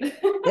great.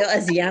 It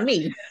was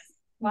yummy.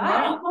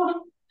 Wow. Yeah.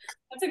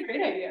 That's a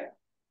great idea.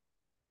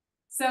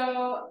 So,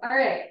 all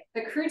right,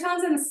 the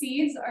croutons and the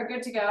seeds are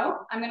good to go.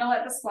 I'm going to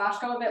let the squash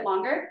go a bit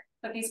longer,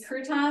 but these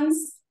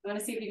croutons, I want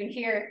to see if you can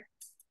hear,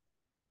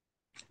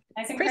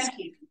 nice and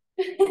crunchy.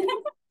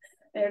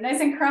 They're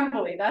nice and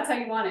crumbly. That's how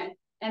you want it.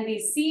 And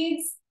these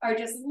seeds are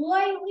just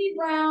lightly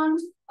browned.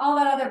 All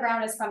that other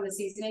brown is from the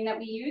seasoning that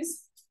we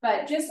use,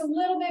 but just a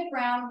little bit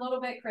brown, a little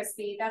bit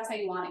crispy. That's how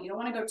you want it. You don't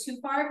want to go too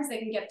far because they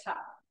can get tough.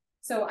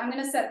 So I'm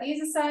going to set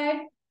these aside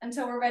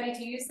until we're ready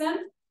to use them.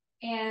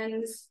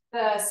 And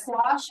the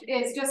squash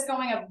is just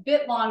going a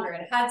bit longer.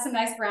 It had some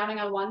nice browning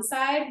on one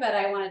side, but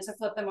I wanted to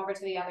flip them over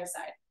to the other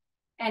side.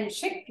 And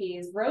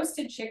chickpeas,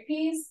 roasted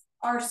chickpeas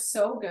are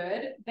so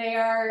good. They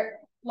are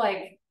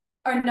like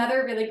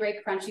another really great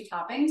crunchy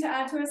topping to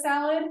add to a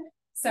salad.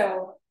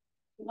 So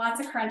lots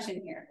of crunch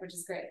in here, which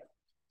is great.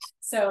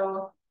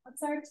 So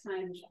what's our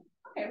time?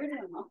 Okay, we're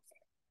doing well.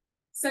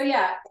 So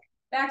yeah,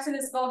 back to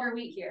this bulgur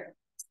wheat here.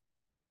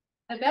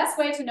 The best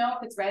way to know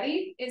if it's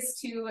ready is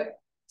to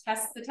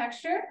test the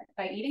texture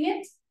by eating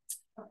it,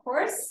 of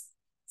course.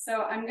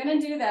 So I'm gonna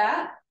do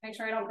that, make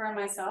sure I don't burn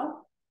myself.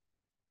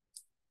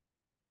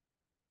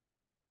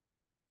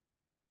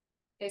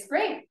 Tastes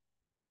great.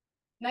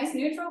 Nice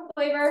neutral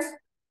flavor,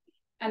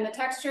 and the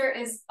texture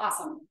is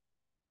awesome.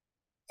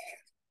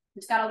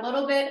 It's got a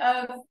little bit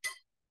of,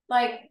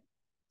 like,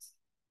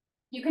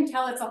 you can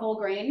tell it's a whole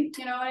grain,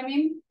 you know what I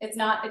mean? It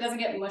doesn't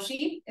get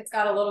mushy. It's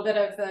got a little bit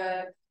of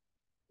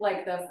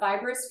the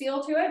fibrous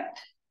feel to it,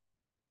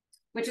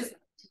 which is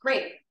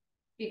great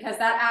because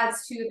that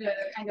adds to the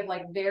kind of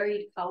like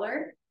varied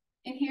color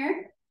in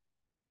here.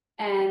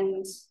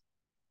 And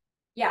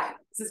yeah,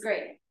 this is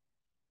great.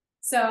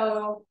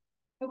 So,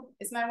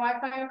 is my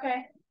Wi-Fi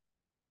okay?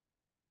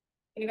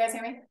 Can you guys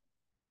hear me?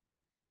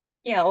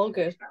 Yeah, all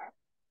good.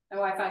 My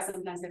Wi-Fi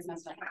sometimes gets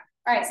messed up.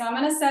 All right, so I'm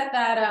gonna set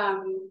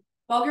that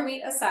bulgur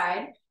wheat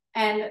aside,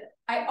 and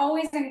I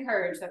always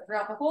encourage that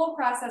throughout the whole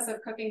process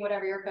of cooking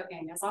whatever you're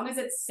cooking, as long as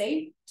it's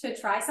safe to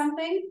try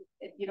something,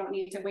 you don't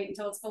need to wait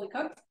until it's fully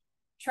cooked,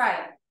 try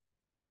it.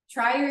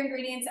 Try your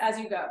ingredients as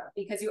you go,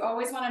 because you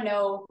always wanna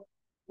know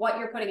what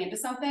you're putting into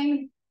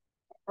something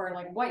or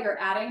like what you're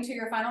adding to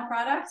your final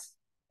product.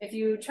 If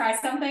you try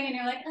something and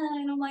you're like, oh,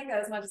 I don't like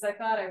that as much as I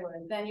thought I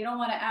would, then you don't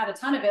wanna add a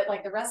ton of it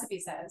like the recipe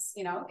says.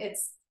 You know,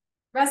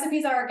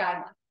 recipes are a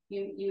guideline.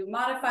 You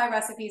modify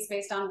recipes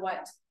based on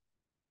what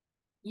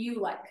you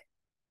like.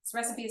 It's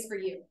recipes for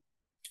you.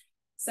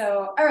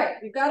 So, all right,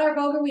 we've got our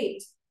bulgur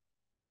wheat.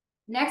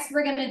 Next,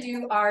 we're gonna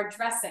do our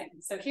dressing.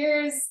 So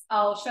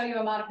I'll show you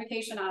a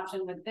modification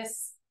option with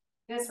this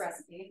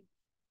recipe,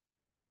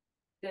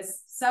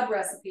 this sub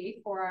recipe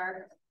for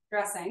our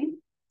dressing.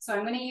 So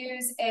I'm gonna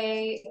use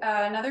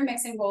another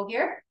mixing bowl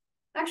here.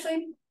 Actually,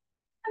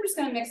 I'm just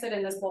gonna mix it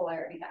in this bowl I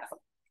already have,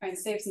 try and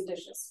save some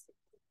dishes.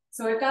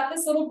 So we've got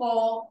this little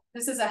bowl.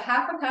 This is a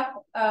half a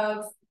cup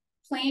of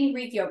plain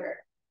Greek yogurt.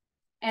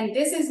 And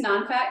this is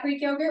non-fat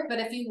Greek yogurt, but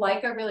if you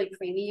like a really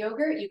creamy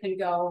yogurt, you can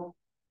go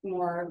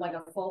more like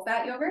a full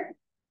fat yogurt.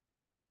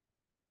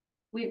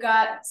 We've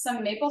got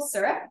some maple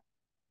syrup.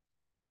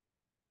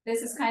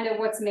 This is kind of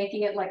what's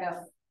making it like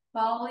a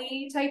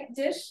fall-y type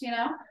dish, you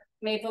know?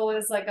 Maple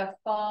is like a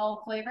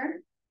fall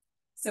flavor.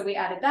 So we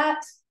added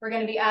that. We're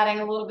gonna be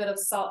adding a little bit of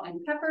salt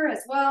and pepper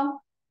as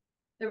well.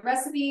 The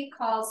recipe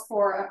calls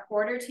for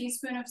 1/4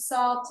 teaspoon of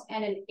salt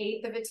and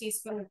 1/8 of a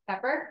teaspoon of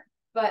pepper.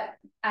 But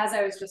as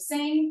I was just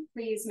saying,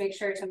 please make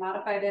sure to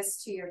modify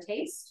this to your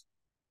taste.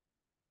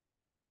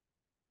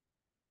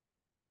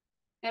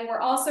 And we're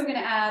also going to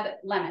add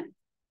lemon.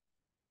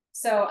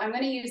 So I'm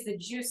going to use the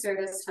juicer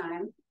this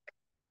time,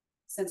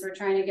 since we're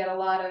trying to get a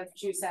lot of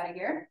juice out of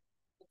here.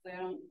 Hopefully I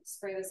don't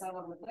spray this all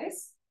over the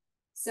place.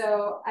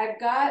 So I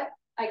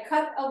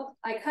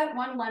cut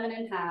one lemon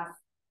in half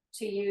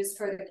to use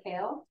for the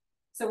kale.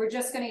 So we're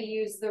just going to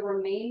use the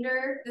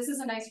remainder. This is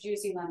a nice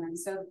juicy lemon.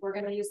 So we're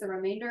going to use the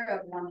remainder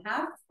of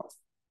 1/2.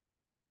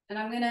 And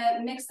I'm going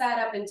to mix that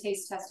up and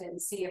taste test it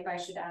and see if I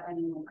should add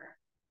any more.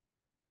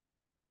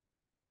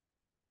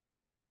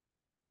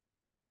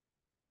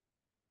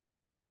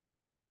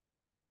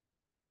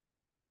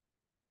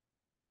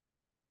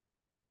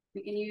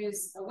 We can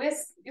use a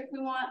whisk if we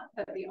want,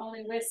 but the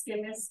only whisk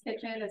in this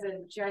kitchen is a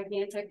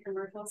gigantic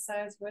commercial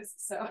size whisk,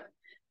 so it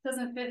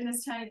doesn't fit in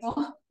this tiny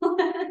bowl.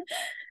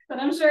 But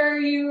I'm sure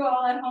you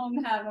all at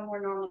home have a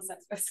more normal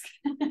size whisk.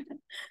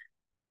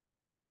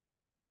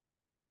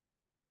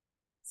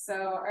 So,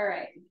 all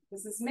right,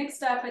 this is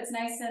mixed up. It's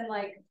nice and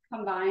like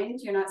combined.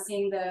 You're not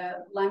seeing the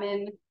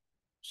lemon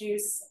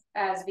juice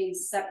as being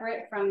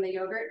separate from the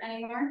yogurt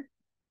anymore.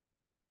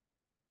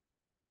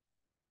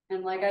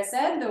 And like I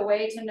said, the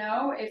way to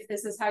know if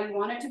this is how you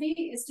want it to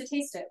be is to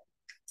taste it.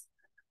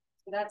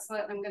 So that's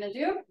what I'm gonna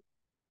do.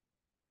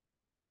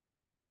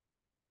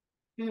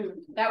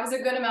 That was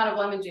a good amount of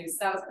lemon juice.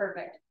 That was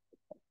perfect.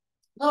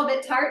 A little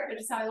bit tart, but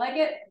just how I like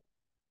it.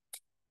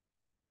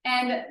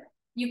 And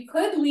you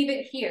could leave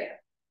it here.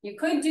 You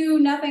could do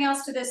nothing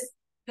else to this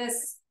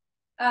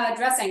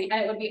dressing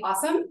and it would be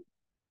awesome.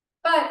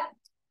 But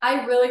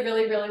I really,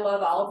 really, really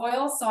love olive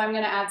oil, so I'm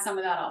gonna add some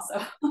of that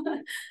also.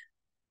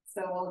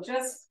 So we'll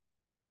just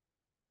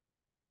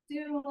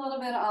do a little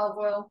bit of olive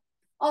oil.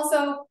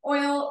 Also,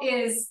 oil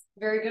is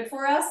very good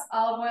for us,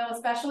 olive oil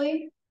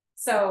especially.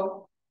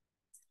 So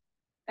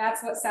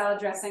that's what salad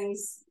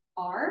dressings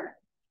are.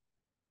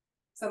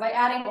 So by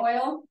adding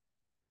oil,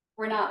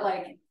 we're not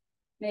like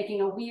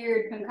making a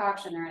weird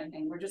concoction or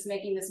anything. We're just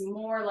making this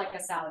more like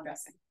a salad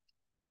dressing.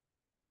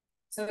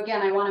 So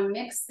again, I want to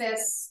mix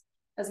this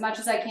as much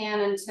as I can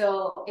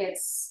until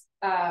it's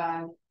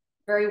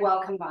very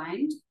well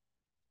combined.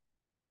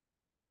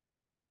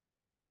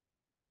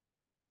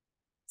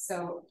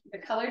 So the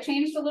color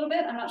changed a little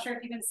bit. I'm not sure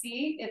if you can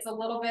see. It's a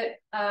little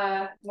bit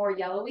more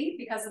yellowy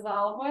because of the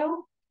olive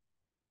oil.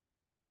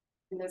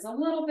 And there's a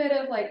little bit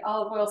of like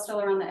olive oil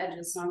still around the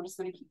edges, so I'm just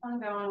going to keep on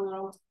going a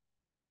little.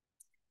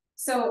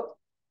 So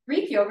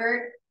Greek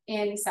yogurt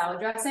in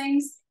salad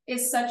dressings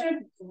is such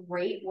a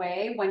great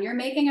way when you're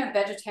making a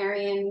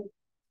vegetarian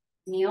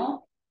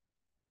meal.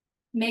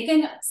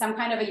 Making some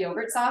kind of a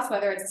yogurt sauce,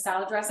 whether it's a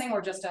salad dressing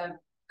or just a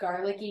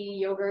garlicky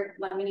yogurt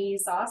lemony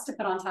sauce to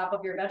put on top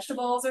of your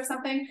vegetables or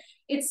something,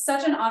 it's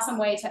such an awesome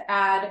way to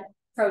add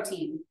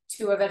protein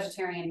to a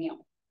vegetarian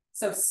meal.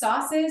 So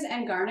sauces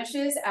and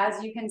garnishes,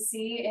 as you can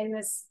see in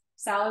this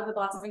salad with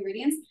lots of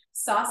ingredients,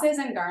 sauces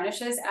and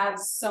garnishes add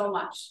so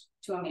much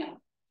to a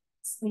meal.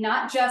 It's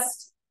not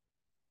just,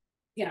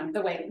 you know,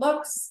 the way it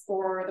looks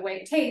or the way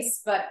it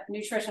tastes, but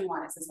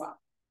nutrition-wise as well.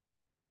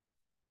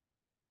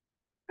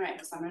 All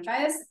right, so I'm gonna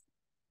try this.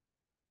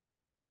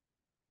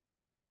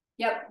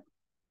 Yep,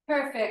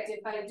 perfect,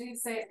 if I do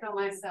say it so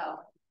myself.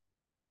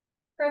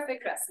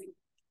 Perfect dressing.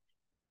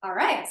 All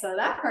right, so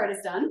that part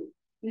is done.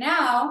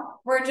 Now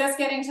we're just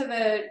getting to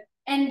the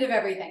end of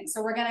everything.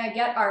 So we're gonna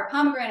get our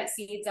pomegranate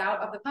seeds out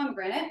of the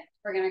pomegranate.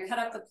 We're gonna cut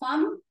up the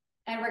plum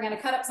and we're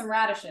gonna cut up some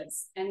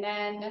radishes. And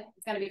then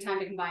it's gonna be time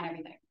to combine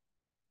everything.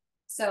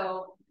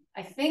 So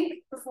I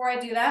think before I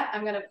do that,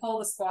 I'm gonna pull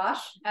the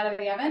squash out of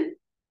the oven.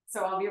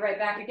 So I'll be right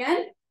back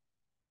again.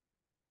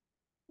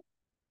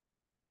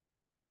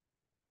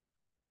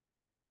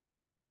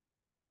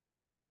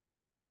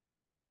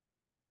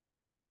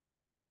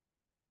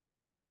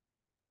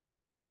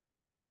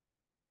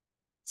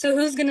 So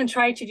who's gonna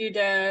try to do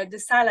the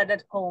salad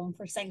at home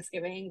for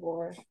Thanksgiving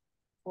or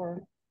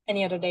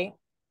any other day?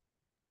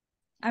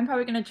 I'm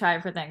probably gonna try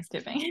it for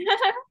Thanksgiving.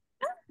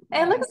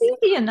 It looks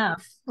easy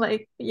enough.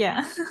 Like,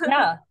 yeah.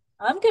 Yeah,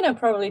 I'm gonna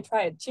probably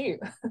try it too.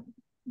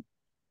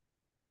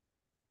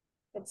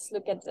 Let's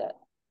look at that.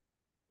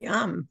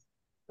 Yum.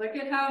 Look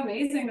at how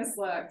amazing this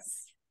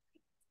looks.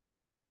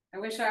 I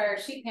wish our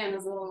sheet pan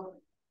was a little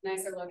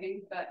nicer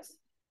looking, but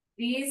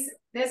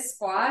this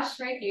squash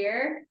right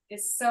here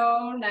is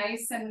so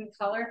nice and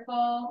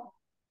colorful.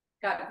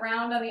 Got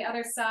brown on the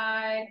other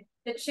side.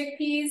 The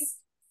chickpeas,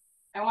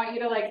 I want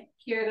you to like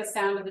hear the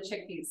sound of the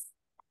chickpeas.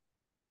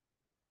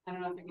 I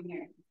don't know if you can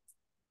hear it.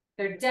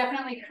 They're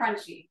definitely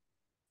crunchy.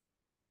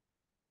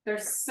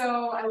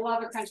 I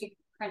love a crunchy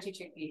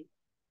chickpea.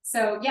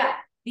 So yeah,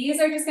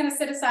 these are just gonna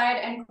sit aside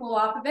and cool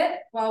off a bit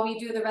while we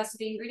do the rest of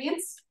the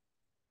ingredients.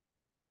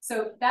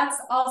 So that's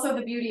also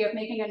the beauty of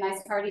making a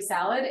nice hearty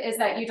salad, is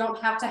that you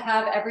don't have to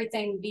have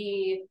everything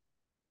be,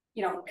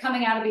 you know,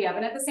 coming out of the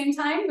oven at the same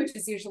time, which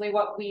is usually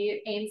what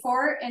we aim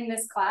for in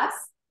this class.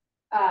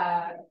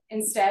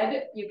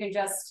 Instead, you can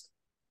just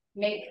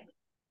make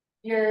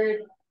your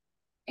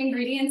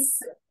ingredients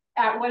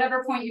at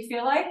whatever point you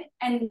feel like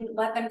and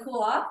let them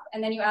cool off,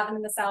 and then you add them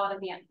in the salad at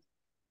the end.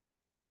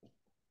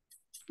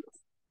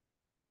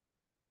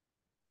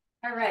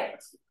 All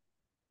right,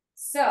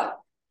 so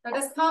for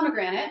this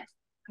pomegranate,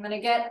 I'm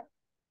gonna get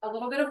a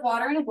little bit of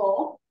water in a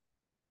bowl.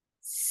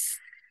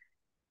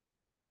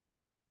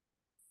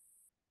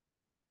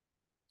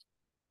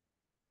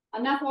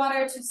 Enough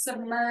water to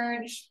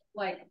submerge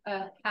like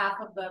a half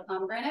of the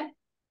pomegranate.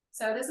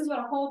 So this is what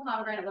a whole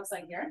pomegranate looks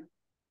like here.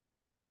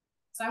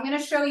 So I'm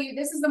gonna show you,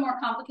 this is the more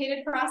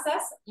complicated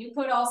process. You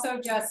could also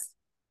just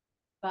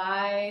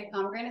buy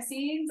pomegranate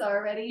seeds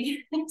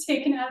already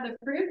taken out of the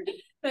fruit.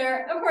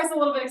 They're of course a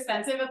little bit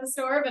expensive at the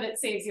store, but it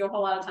saves you a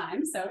whole lot of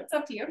time. So it's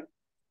up to you.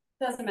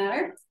 Doesn't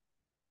matter.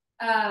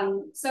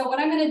 So what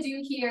I'm gonna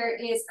do here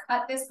is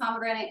cut this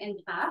pomegranate in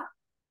half.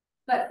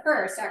 But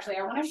first, actually,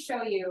 I wanna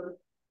show you,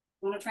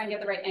 I wanna try and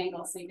get the right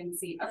angle so you can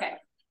see. Okay,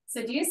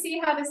 so do you see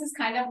how this is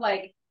kind of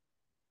like,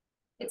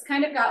 it's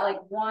kind of got like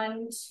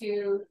 1,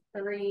 2,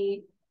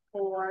 3,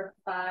 4,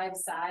 5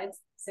 sides,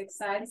 6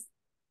 sides.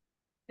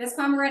 This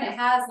pomegranate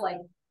has like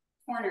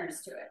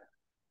corners to it.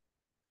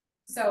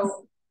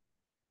 So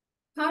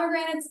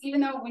pomegranates,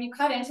 even though when you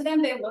cut into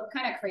them, they look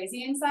kind of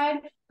crazy inside,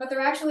 but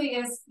there actually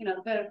is, you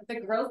know, the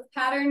growth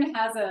pattern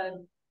has a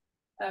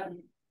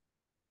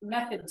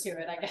method to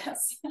it, I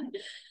guess.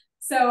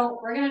 So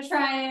we're gonna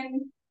try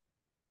and,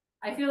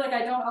 I feel like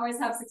I don't always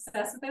have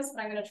success with this,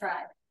 but I'm gonna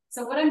try.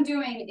 So what I'm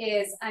doing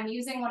is I'm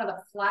using one of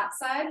the flat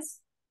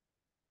sides.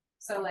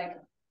 So like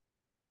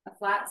a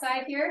flat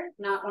side here,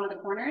 not one of the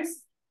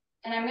corners.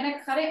 And I'm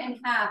gonna cut it in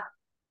half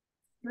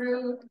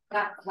through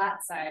that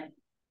flat side.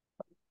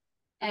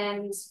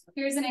 And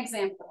here's an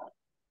example.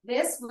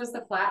 This was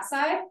the flat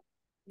side,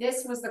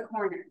 this was the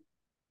corner.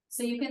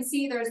 So you can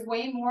see there's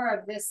way more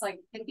of this like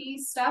pithy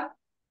stuff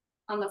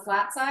on the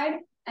flat side,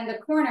 and the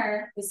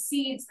corner, the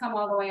seeds come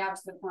all the way out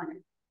to the corner.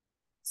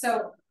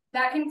 So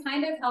that can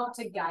kind of help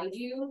to guide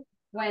you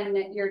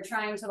when you're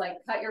trying to like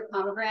cut your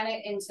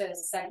pomegranate into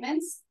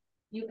segments.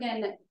 You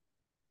can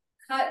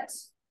cut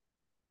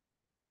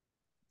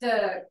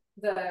the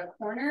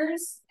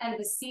corners and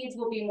the seeds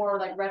will be more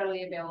like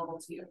readily available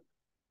to you.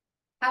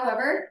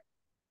 However,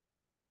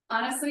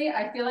 honestly,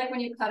 I feel like when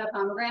you cut a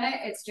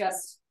pomegranate, it's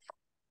just,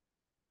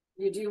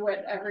 you do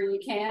whatever you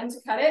can to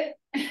cut it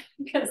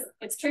because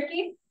it's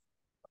tricky.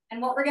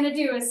 And what we're gonna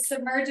do is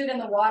submerge it in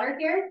the water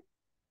here.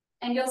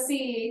 And you'll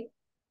see,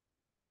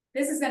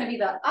 this is gonna be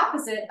the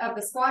opposite of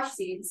the squash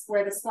seeds,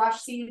 where the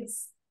squash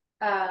seeds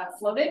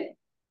floated,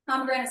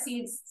 pomegranate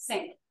seeds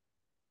sank.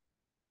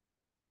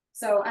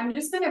 So I'm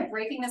just kind of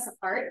breaking this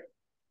apart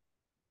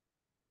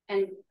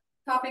and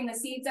popping the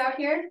seeds out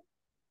here.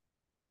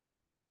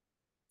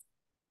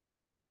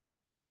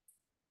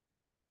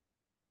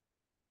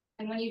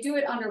 And when you do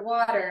it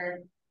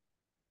underwater,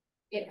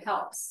 it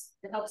helps.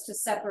 It helps to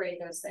separate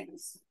those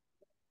things.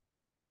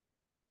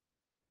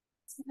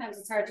 Sometimes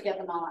it's hard to get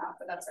them all out,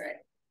 but that's all right.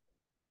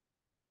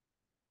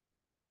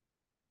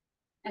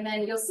 And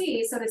then you'll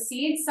see, so the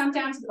seeds sunk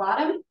down to the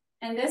bottom,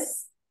 and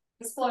this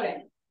is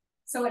floating.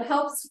 So it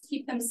helps to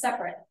keep them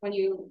separate when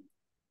you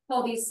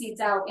pull these seeds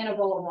out in a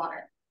bowl of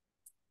water.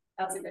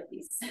 That's a good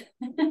piece.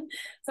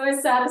 It's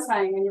always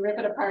satisfying when you rip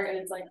it apart and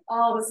it's like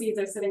all the seeds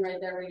are sitting right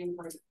there waiting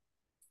for you.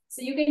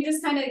 So you can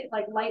just kind of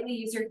like lightly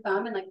use your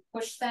thumb and like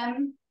push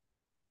them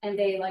and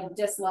they like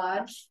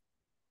dislodge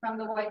from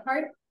the white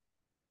part.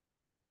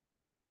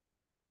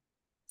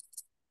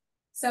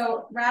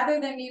 So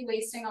rather than me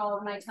wasting all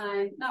of my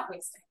time, not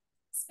wasting,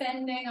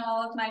 spending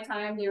all of my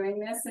time doing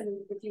this and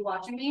with you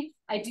watching me,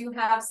 I do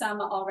have some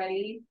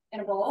already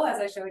in a bowl as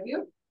I showed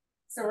you.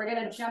 So we're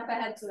gonna jump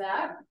ahead to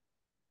that.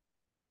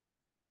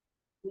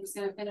 I'm just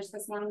gonna finish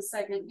this one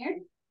segment here.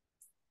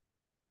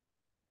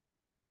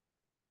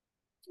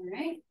 All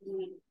right,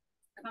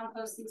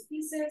 compost these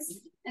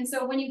pieces. And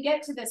so when you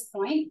get to this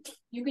point,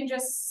 you can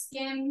just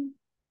skim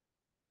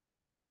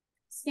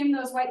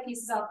those white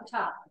pieces off the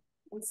top.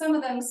 And some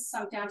of them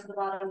sunk down to the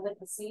bottom with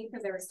the seed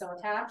because they were still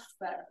attached,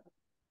 but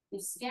you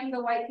skim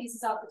the white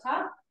pieces off the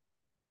top.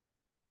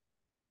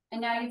 And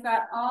now you've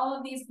got all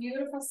of these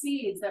beautiful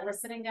seeds that were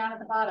sitting down at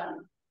the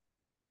bottom.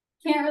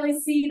 Can't really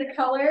see the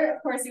color.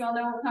 Of course, you all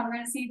know what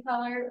pomegranate seed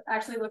color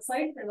actually looks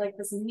like. They're like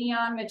this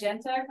neon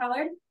magenta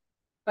color,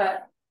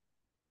 but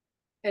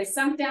they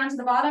sunk down to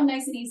the bottom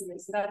nice and easily,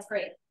 so that's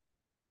great.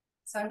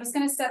 So I'm just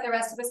gonna set the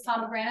rest of this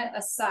pomegranate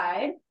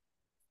aside.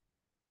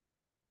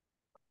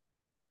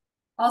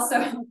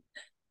 Also,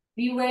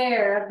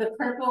 beware of the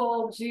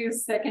purple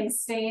juice that can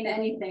stain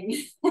anything.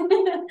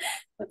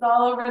 It's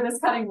all over this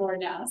cutting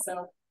board now,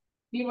 so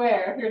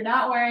beware. If you're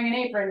not wearing an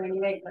apron when you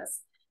make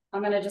this.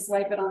 I'm gonna just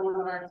wipe it on one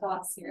of our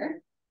cloths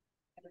here.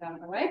 Get it out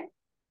of the way.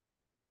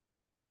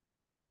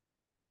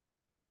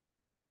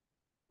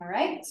 All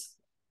right.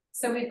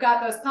 So we've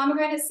got those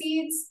pomegranate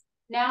seeds.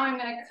 Now I'm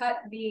going to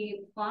cut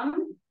the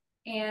plum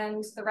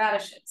and the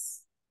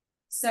radishes.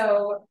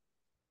 So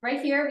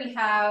right here we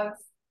have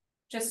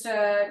just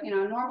a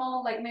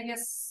normal, like maybe a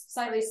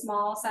slightly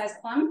small size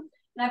plum.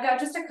 And I've got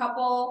just a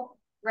couple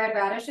red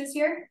radishes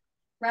here.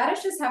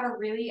 Radishes have a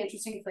really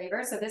interesting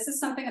flavor. So this is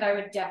something that I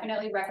would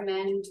definitely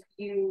recommend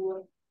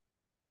you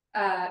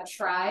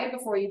try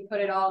before you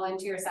put it all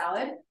into your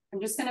salad.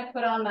 I'm just going to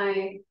put on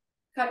my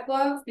cut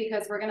glove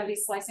because we're going to be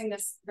slicing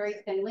this very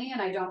thinly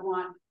and I don't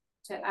want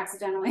to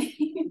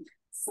accidentally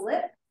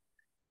slip.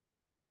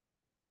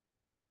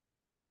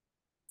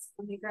 So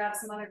let me grab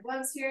some other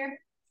gloves here.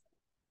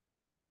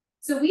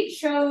 So we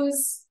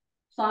chose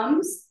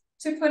plums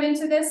to put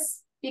into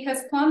this because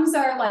plums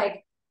are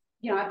like,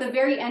 at the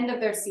very end of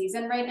their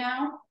season right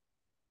now.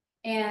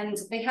 And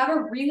they have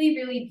a really,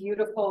 really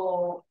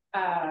beautiful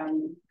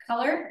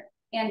color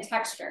and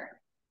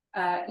texture.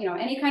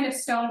 Any kind of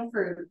stone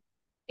fruit,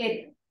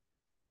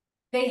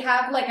 they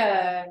have like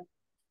a,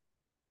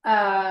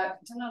 I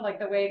don't know like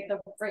the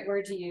right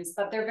word to use,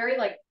 but they're very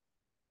like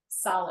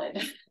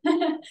solid.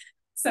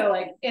 So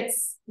like,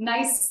 it's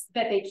nice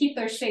that they keep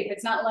their shape.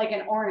 It's not like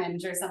an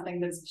orange or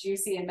something that's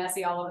juicy and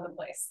messy all over the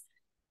place.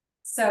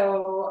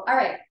 So, all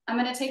right, I'm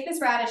gonna take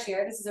this radish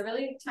here. This is a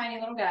really tiny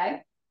little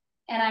guy.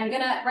 And I'm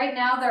gonna, right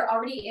now there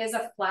already is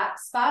a flat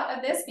spot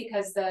of this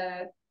because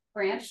the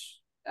branch,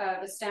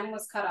 the stem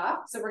was cut off.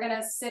 So we're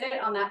gonna sit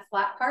it on that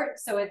flat part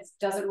so it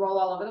doesn't roll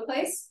all over the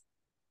place.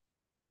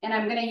 And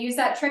I'm gonna use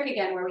that trick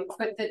again where we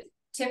put the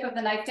tip of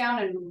the knife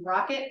down and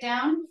rock it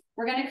down.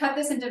 We're gonna cut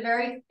this into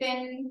very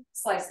thin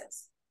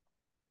slices.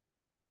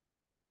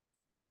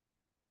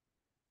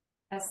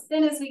 As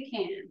thin as we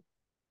can.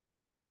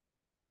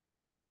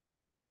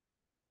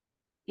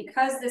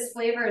 Because this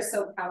flavor is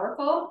so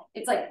powerful,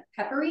 it's like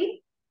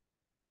peppery.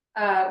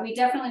 We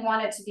definitely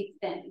want it to be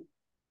thin.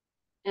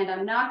 And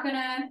I'm not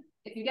gonna,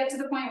 if you get to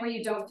the point where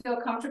you don't feel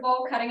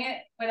comfortable cutting it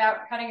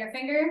without cutting your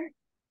finger,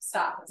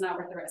 stop, it's not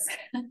worth the risk.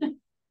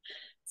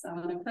 So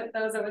I'm gonna put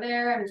those over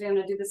there. I'm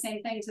gonna do the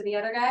same thing to the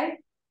other guy.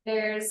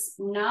 There's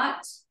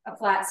not a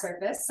flat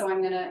surface, so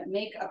I'm gonna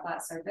make a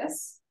flat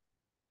surface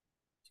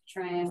to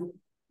try and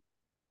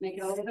make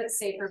it a little bit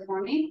safer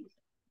for me.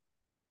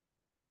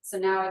 So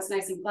now it's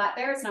nice and flat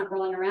there, it's not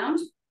rolling around.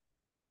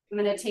 I'm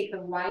gonna take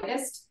the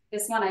widest.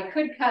 This one I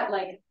could cut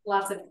like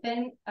lots of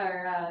thin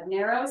or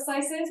narrow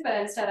slices, but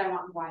instead I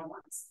want wide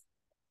ones.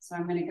 So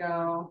I'm gonna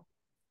go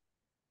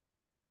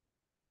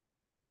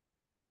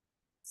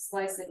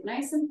slice it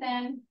nice and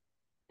thin.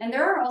 And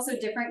there are also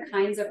different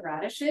kinds of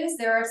radishes.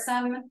 There are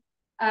some,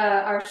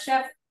 our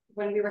chef,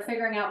 when we were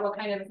figuring out what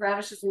kind of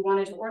radishes we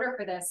wanted to order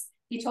for this,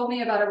 he told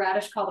me about a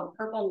radish called a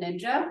purple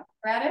ninja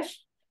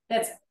radish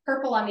that's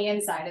purple on the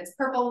inside. It's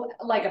purple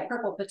like a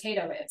purple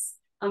potato is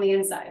on the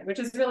inside, which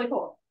is really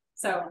cool.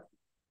 So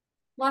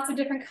lots of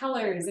different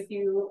colors. If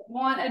you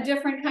want a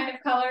different kind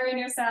of color in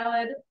your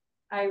salad,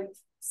 I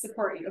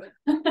support you.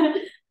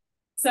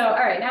 So, all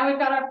right, now we've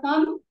got our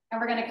plum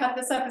and we're gonna cut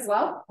this up as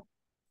well.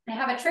 I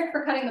have a trick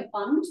for cutting the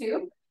plum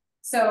too.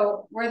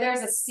 So where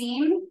there's a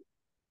seam,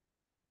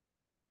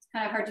 it's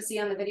kind of hard to see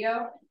on the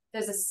video.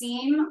 There's a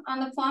seam on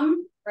the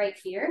plum right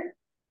here.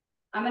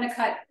 I'm gonna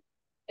cut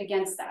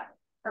against that,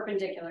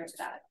 perpendicular to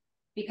that,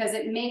 because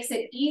it makes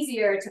it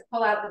easier to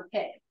pull out the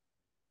pit.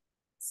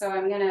 So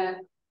I'm gonna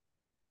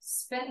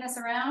spin this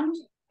around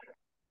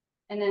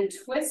and then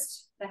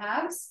twist the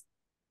halves.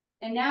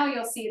 And now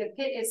you'll see the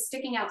pit is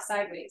sticking out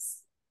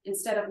sideways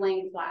instead of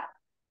laying flat.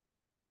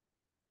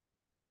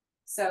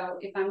 So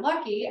if I'm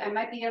lucky, I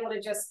might be able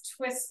to just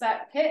twist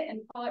that pit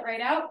and pull it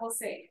right out. We'll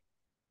see.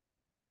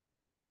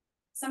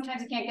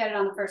 Sometimes you can't get it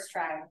on the first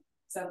try.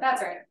 So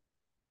that's all right.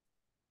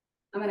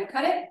 I'm gonna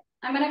cut it.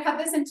 I'm gonna cut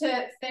this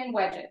into thin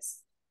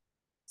wedges.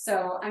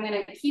 So I'm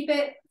gonna keep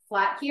it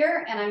flat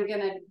here and I'm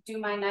gonna do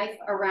my knife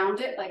around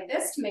it like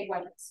this to make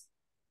wedges.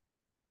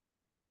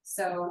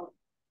 So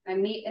I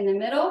meet in the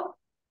middle.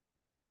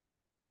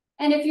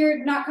 And if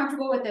you're not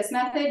comfortable with this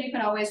method, you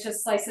can always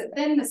just slice it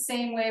thin the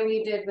same way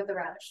we did with the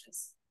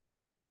radishes.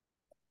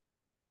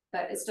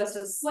 But it's just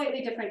a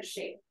slightly different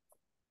shape.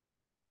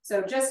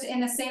 So just in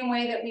the same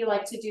way that we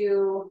like to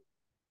do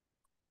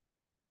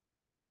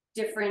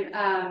different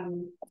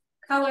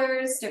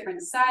colors,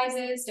 different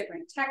sizes,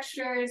 different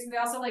textures, we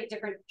also like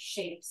different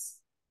shapes.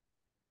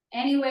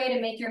 Any way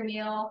to make your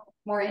meal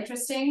more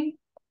interesting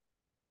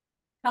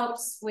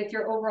helps with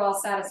your overall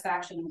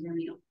satisfaction of your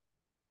meal.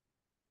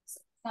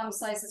 Plum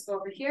slices go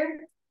over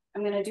here.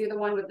 I'm gonna do the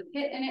one with the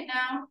pit in it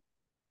now,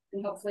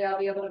 and hopefully I'll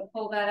be able to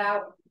pull that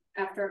out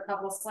after a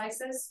couple of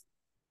slices.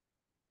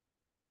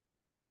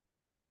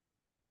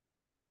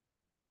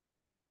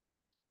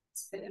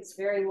 It's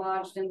very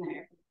lodged in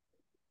there.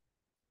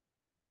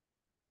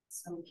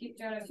 So we'll keep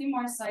doing a few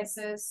more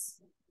slices.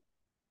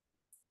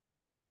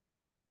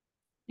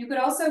 You could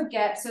also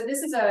get, so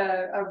this is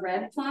a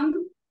red plum.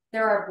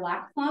 There are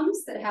black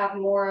plums that have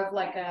more of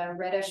like a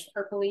reddish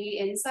purpley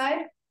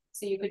inside.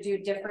 So you could do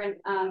different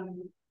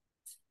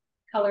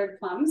colored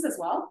plums as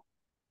well.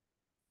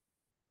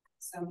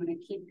 So I'm gonna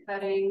keep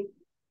cutting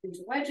into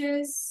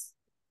wedges.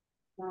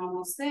 We're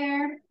almost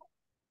there.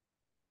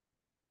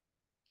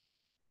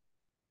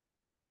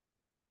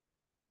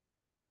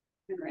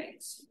 All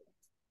right.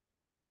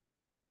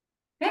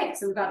 Okay,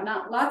 so we've got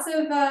lots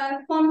of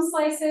plum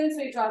slices.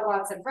 We've got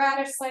lots of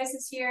radish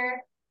slices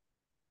here.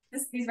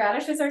 These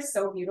radishes are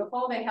so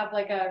beautiful. They have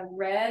like a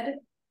red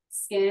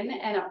skin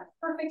and a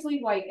perfectly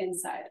white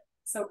inside.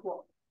 So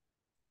cool.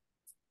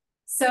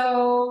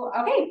 So,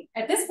 okay,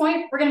 at this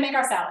point, we're gonna make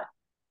our salad.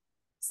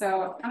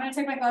 So I'm gonna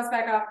take my gloves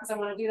back off because I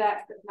wanna do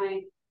that with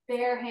my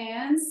bare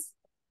hands.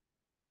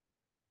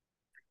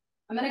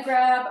 I'm gonna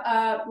grab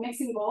a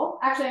mixing bowl.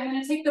 Actually, I'm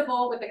gonna take the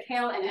bowl with the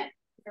kale in it.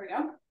 Here we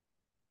go.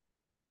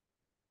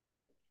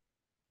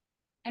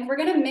 And we're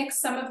gonna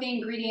mix some of the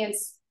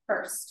ingredients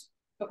first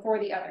before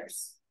the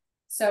others.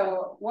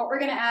 So what we're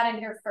gonna add in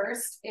here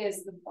first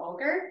is the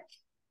bulgur.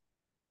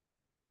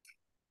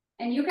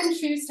 And you can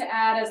choose to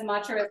add as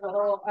much or as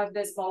little of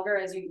this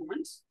bulgur as you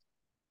want.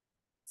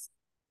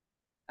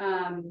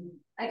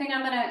 I think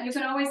you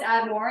can always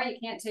add more, you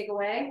can't take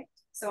away.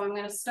 So I'm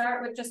gonna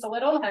start with just a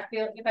little.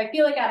 If I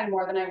feel like adding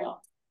more, then I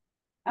will.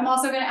 I'm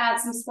also going to add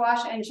some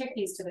squash and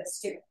chickpeas to this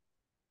too.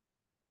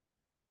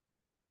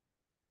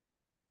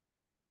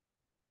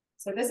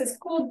 So this is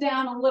cooled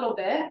down a little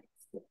bit.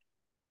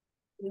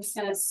 I'm just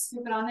going to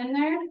scoop it on in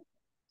there.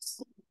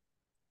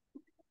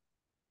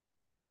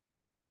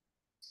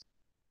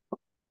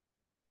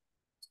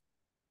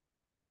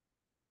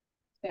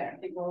 There, I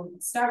think we'll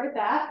start with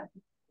that.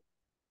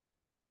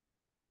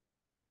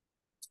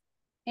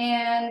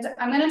 And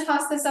I'm going to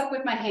toss this up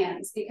with my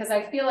hands because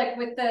I feel like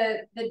with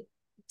the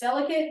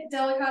delicate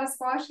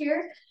squash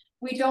here,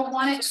 we don't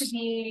want it to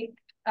be,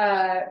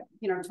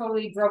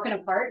 totally broken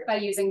apart by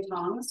using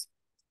tongs.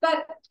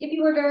 But if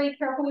you were very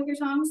careful with your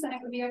tongs, then it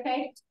would be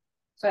okay.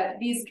 But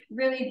these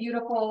really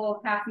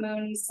beautiful half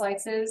moon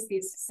slices,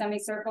 these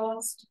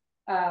semicircles,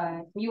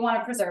 you want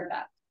to preserve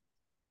that.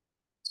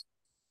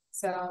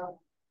 So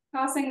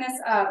tossing this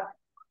up,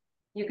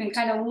 you can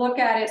kind of look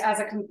at it as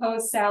a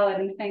composed salad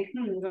and think,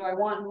 do I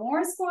want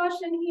more squash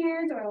in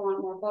here? Do I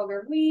want more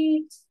bulgur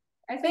wheat?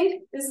 I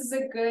think this is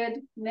a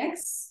good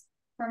mix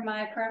for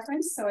my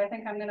preference, so I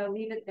think I'm going to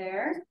leave it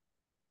there.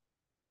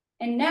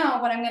 And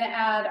now what I'm going to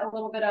add a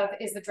little bit of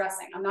is the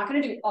dressing. I'm not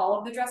going to do all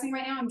of the dressing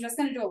right now. I'm just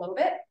going to do a little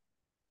bit.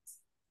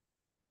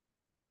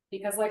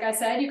 Because like I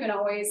said, you can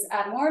always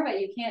add more, but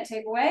you can't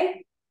take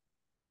away.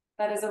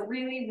 That is a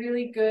really,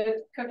 really good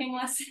cooking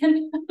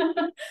lesson.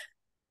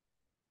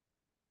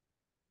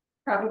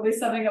 Probably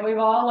something that we've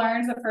all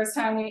learned the first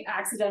time we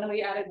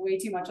accidentally added way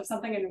too much of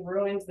something and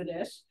ruined the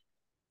dish.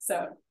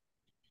 So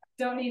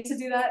don't need to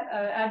do that,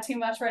 add too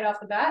much right off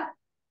the bat.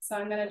 So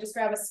I'm gonna just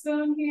grab a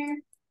spoon here.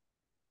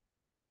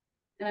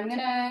 And I'm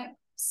gonna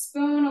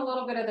spoon a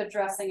little bit of the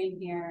dressing in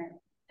here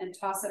and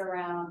toss it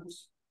around.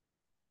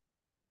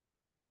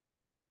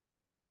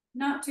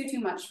 Not too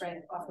much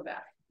right off the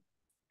bat.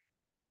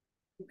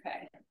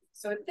 Okay,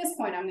 so at this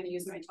point I'm gonna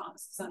use my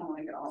tongs because I don't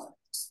wanna get all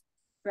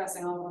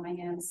dressing all over my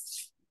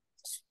hands.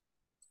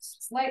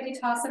 Lightly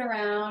toss it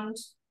around.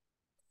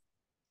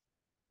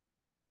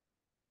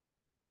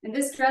 And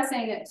this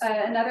dressing,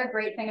 another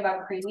great thing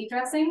about creamy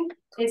dressing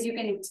is you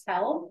can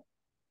tell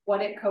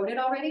what it coated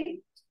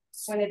already.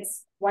 When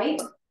it's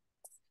white,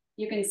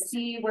 you can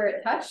see where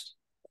it touched.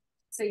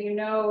 So you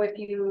know if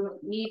you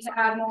need to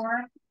add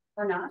more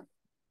or not.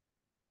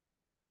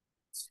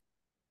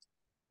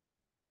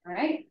 All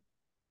right.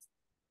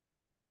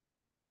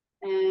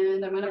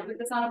 And I'm gonna put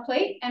this on a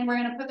plate and we're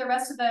gonna put the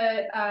rest of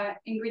the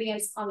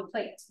ingredients on the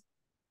plate.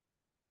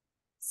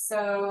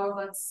 So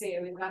let's see,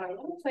 we've got a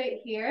little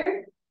plate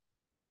here.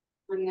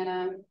 I'm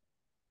gonna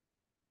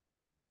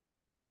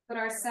put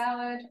our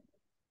salad,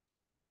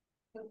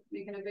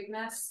 making a big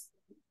mess.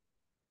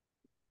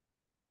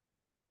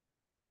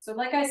 So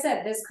like I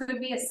said, this could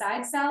be a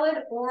side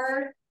salad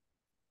or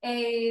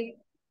an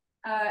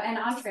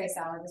entree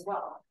salad as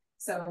well.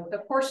 So the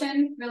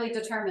portion really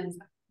determines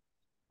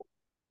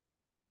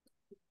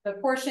the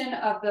portion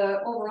of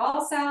the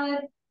overall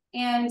salad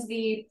and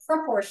the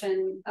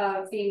proportion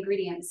of the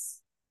ingredients.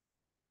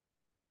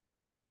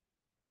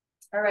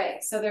 All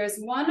right, so there's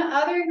one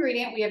other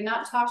ingredient we have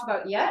not talked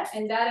about yet,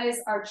 and that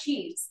is our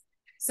cheese.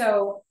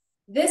 So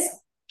this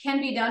can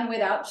be done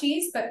without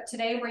cheese, but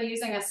today we're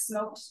using a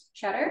smoked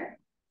cheddar.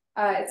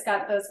 It's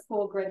got those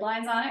cool grid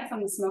lines on it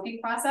from the smoking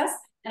process.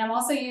 And I'm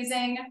also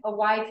using a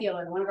Y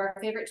peeler, one of our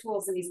favorite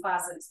tools in these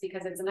classes,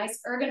 because it's a nice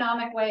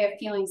ergonomic way of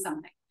peeling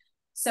something.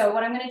 So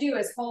what I'm gonna do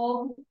is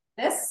hold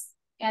this,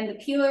 and the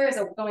peeler is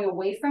going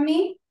away from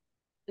me,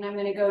 and I'm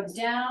gonna go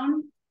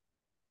down.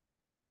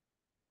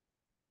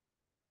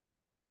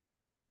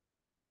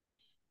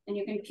 And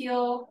you can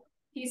peel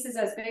pieces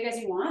as big as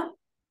you want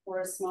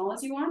or as small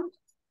as you want.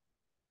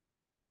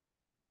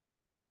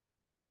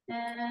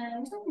 And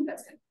I think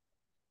that's good.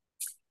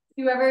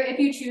 If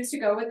you choose to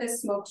go with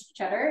this smoked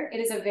cheddar, it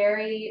is a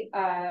very,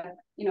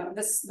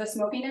 the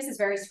smokiness is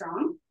very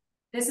strong.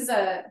 This is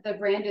the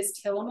brand is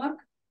Tillamook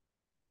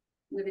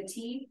with a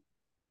T.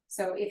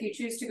 So if you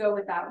choose to go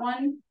with that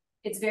one,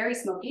 it's very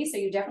smoky, so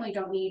you definitely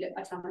don't need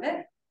a ton of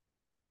it.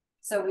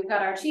 So we've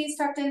got our cheese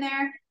tucked in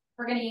there.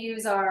 We're gonna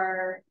use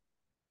our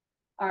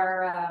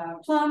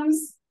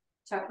plums,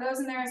 tuck those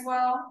in there as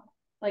well.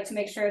 Like to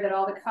make sure that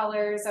all the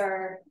colors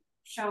are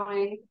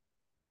showing.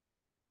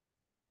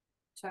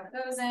 Tuck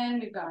those in.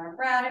 We've got our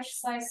radish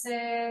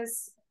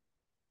slices.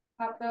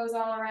 Pop those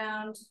all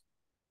around.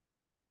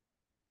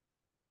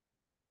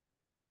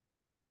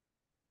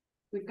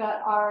 We've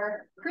got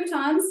our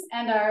croutons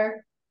and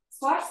our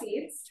squash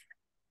seeds.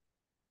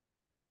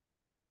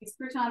 These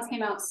croutons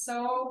came out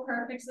so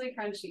perfectly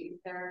crunchy.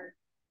 They're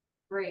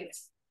great.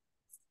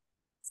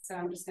 So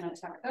I'm just gonna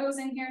tuck those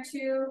in here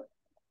too.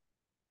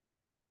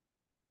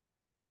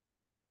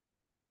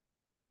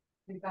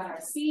 We've got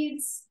our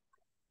seeds,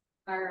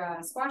 our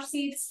squash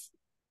seeds.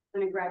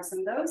 I'm gonna grab some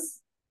of those.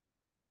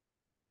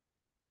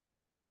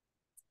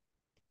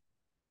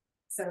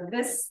 So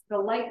the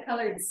light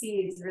colored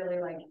seeds really,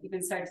 like, you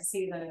can start to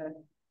see the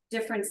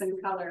difference in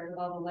color with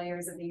all the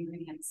layers of the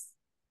ingredients.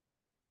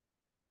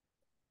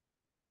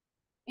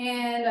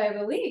 And I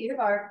believe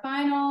our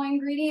final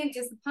ingredient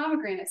is the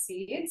pomegranate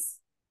seeds.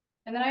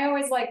 And then I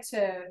always like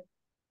to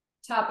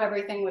top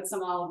everything with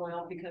some olive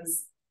oil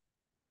because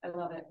I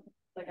love it,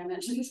 like I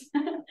mentioned.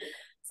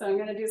 So I'm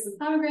gonna do some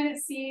pomegranate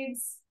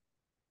seeds.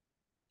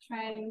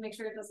 Try and make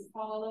sure it doesn't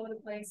fall all over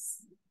the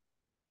place.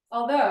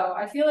 Although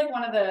I feel like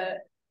one of the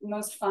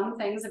most fun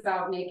things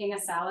about making a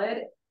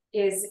salad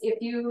is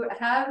if you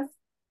have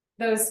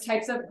those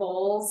types of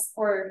bowls,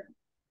 or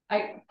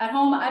at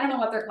home, I don't know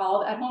what they're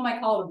called. At home, I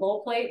call it a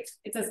bowl plate.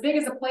 It's as big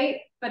as a plate,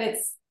 but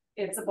it's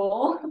a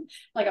bowl,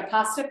 like a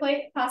pasta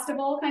plate, pasta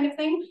bowl kind of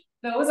thing.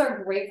 Those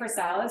are great for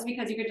salads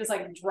because you could just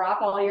like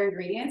drop all your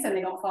ingredients and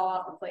they don't fall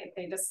off the plate.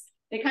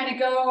 They kind of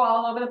go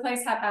all over the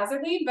place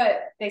haphazardly,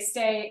 but they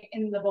stay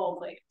in the bowl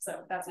plate.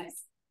 So that's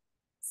nice.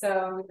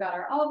 So we've got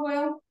our olive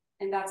oil,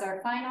 and that's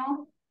our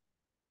final.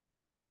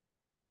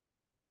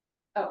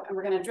 Oh, and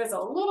we're going to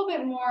drizzle a little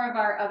bit more of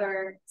our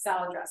other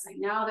salad dressing.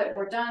 Now that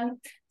we're done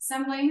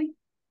assembling,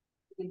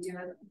 we can do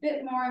a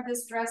bit more of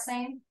this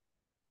dressing.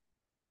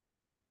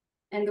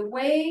 And the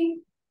way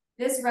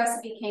this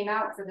recipe came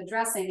out for the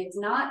dressing, it's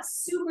not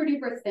super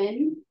duper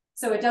thin,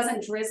 so it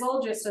doesn't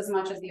drizzle just as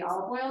much as the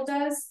olive oil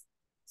does.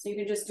 So you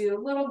can just do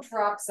little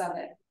drops of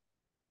it,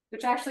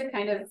 which actually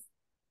kind of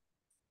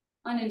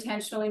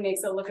unintentionally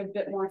makes it look a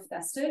bit more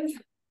festive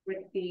with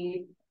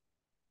the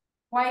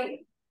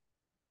white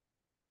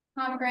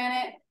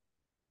pomegranate,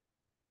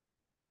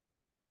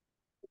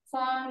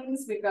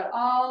 plums. We've got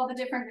all the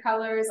different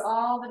colors,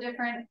 all the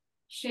different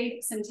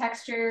shapes and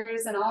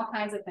textures and all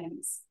kinds of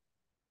things.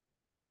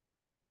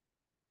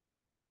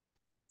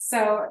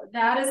 So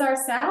that is our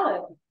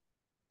salad.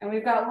 And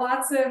we've got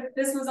lots of,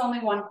 this was only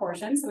one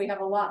portion, so we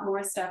have a lot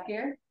more stuff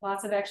here.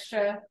 Lots of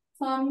extra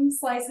plum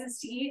slices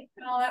to eat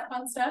and all that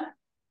fun stuff.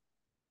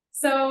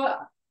 So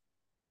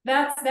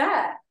that's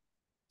that.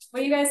 What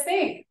do you guys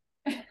think?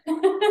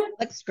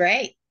 Looks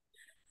great.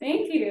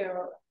 Thank you.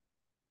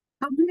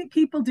 How many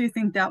people do you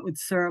think that would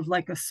serve?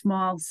 Like a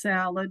small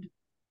salad,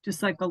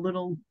 just like a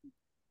little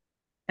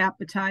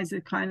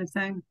appetizer kind of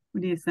thing?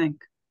 What do you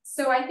think?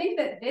 So I think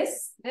that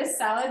this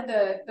salad,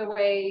 the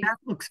way that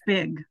looks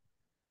big.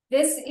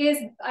 This is,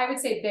 I would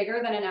say, bigger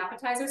than an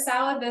appetizer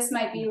salad. This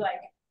might be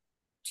like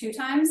 2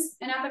 times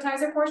an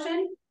appetizer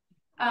portion.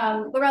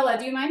 Lorella,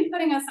 do you mind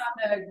putting us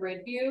on the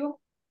grid view?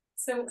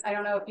 So I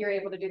don't know if you're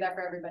able to do that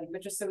for everybody,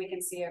 but just so we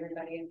can see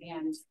everybody at the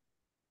end.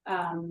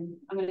 I'm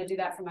going to do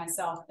that for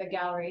myself, the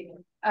gallery.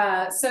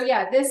 So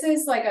yeah, this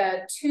is like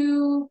a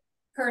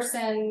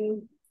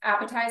 2-person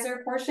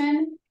appetizer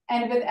portion.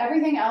 And with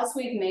everything else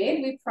we've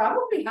made, we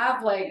probably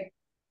have like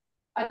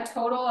a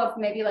total of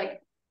maybe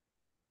like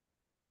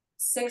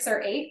 6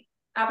 or 8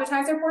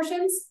 appetizer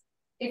portions.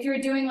 If you're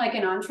doing like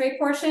an entree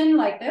portion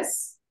like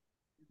this,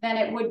 then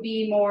it would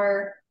be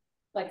more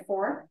like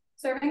 4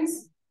 servings.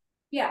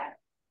 Yeah.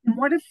 And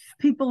what if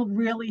people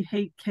really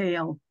hate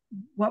kale?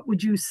 What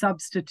would you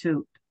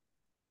substitute?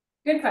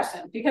 Good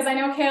question, because I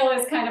know kale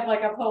is kind of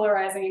like a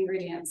polarizing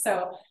ingredient.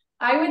 So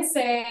I would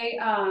say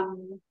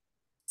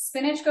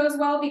spinach goes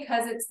well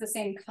because it's the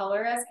same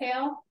color as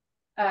kale.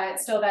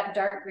 It's still that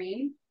dark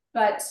green.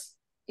 But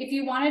if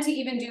you wanted to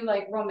even do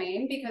like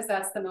romaine, because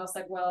that's the most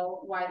like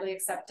widely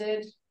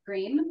accepted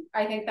green,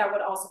 I think that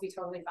would also be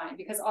totally fine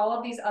because all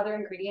of these other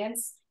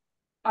ingredients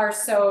are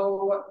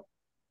so,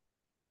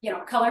 you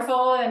know,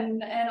 colorful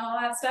and all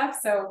that stuff.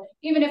 So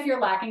even if you're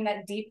lacking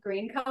that deep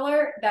green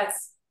color,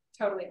 that's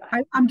totally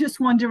fine. I'm just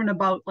wondering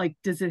about, like,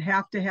 does it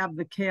have to have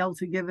the kale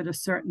to give it a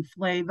certain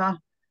flavor,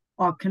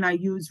 or can I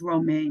use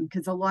romaine?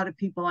 Because a lot of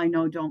people I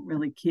know don't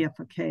really care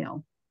for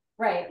kale.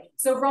 Right.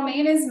 So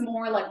romaine is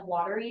more like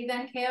watery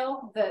than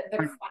kale. The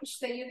crunch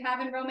that you have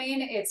in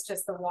romaine, it's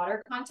just the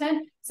water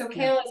content. So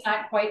kale is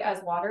not quite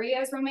as watery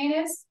as romaine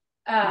is.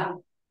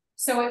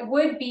 So it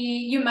would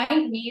be, you might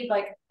need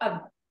like,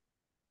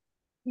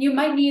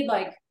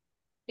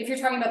 if you're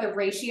talking about the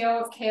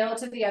ratio of kale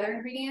to the other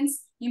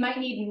ingredients, you might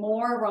need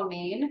more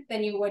romaine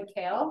than you would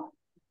kale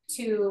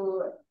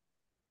to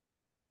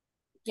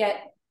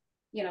get,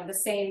 you know, the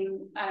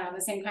same, I don't know,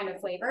 the same kind of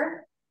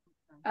flavor.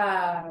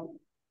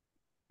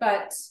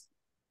 But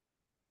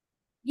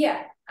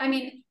yeah, I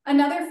mean,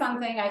 another fun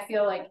thing I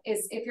feel like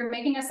is if you're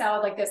making a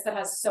salad like this that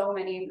has so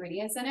many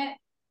ingredients in it,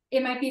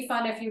 it might be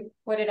fun if you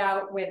put it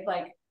out with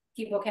like,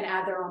 people can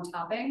add their own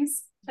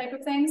toppings type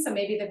of thing. So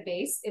maybe the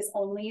base is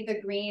only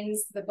the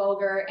greens, the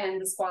bulgur, and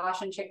the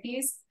squash and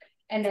chickpeas.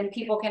 And then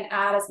people can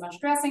add as much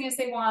dressing as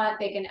they want.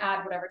 They can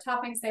add whatever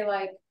toppings they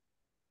like.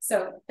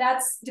 So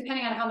that's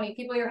depending on how many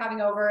people you're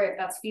having over, if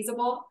that's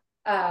feasible,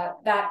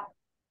 that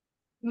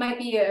might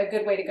be a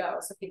good way to go.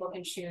 So people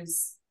can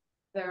choose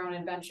their own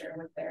adventure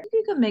with their.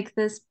 You could make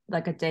this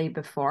like a day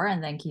before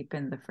and then keep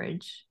in the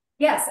fridge.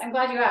 Yes, I'm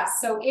glad you asked.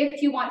 So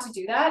if you want to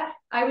do that,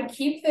 I would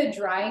keep the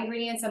dry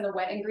ingredients and the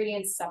wet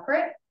ingredients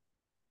separate.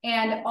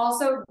 And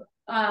also,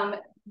 I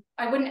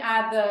wouldn't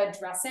add the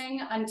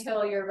dressing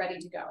until you're ready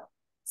to go.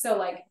 So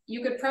like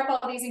you could prep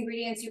all these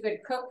ingredients, you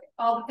could cook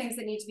all the things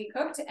that need to be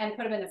cooked and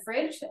put them in the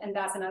fridge. And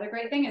that's another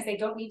great thing is they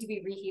don't need to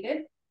be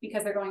reheated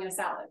because they're going in a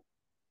salad.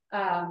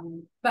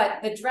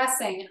 But the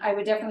dressing, I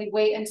would definitely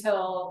wait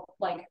until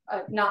like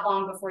not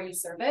long before you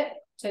serve it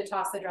to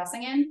toss the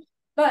dressing in.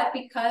 But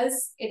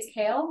because it's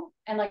kale,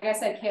 and like I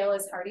said, kale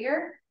is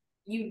heartier,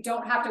 you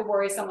don't have to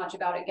worry so much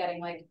about it getting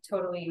like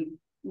totally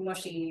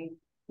mushy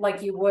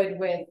like you would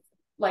with,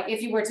 like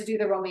if you were to do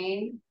the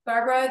romaine,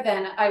 Barbara,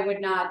 then I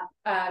would not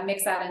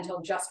mix that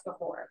until just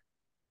before,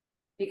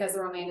 because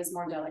the romaine is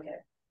more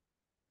delicate.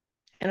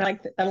 And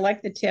I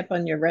like the tip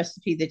on your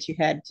recipe that you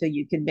had, so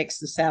you can mix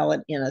the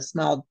salad in a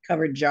small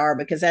covered jar,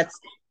 because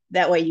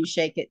that way you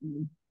shake it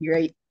and you're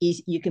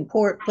easy. You can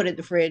pour it, put it in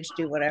the fridge,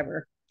 do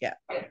whatever. Yeah.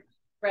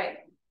 Right.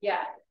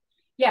 Yeah.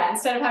 Yeah.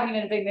 Instead of having it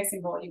in a big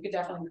mixing bowl, you could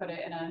definitely put it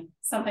in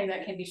something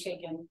that can be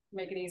shaken,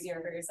 make it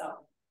easier for yourself.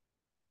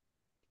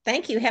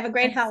 Thank you. Have a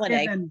great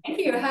holiday. Thank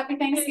you. Happy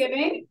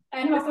Thanksgiving.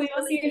 And hopefully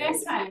we'll see you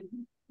next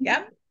time.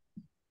 Yep.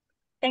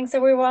 Thanks,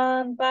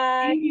 everyone.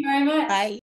 Bye. Thank you very much. Bye.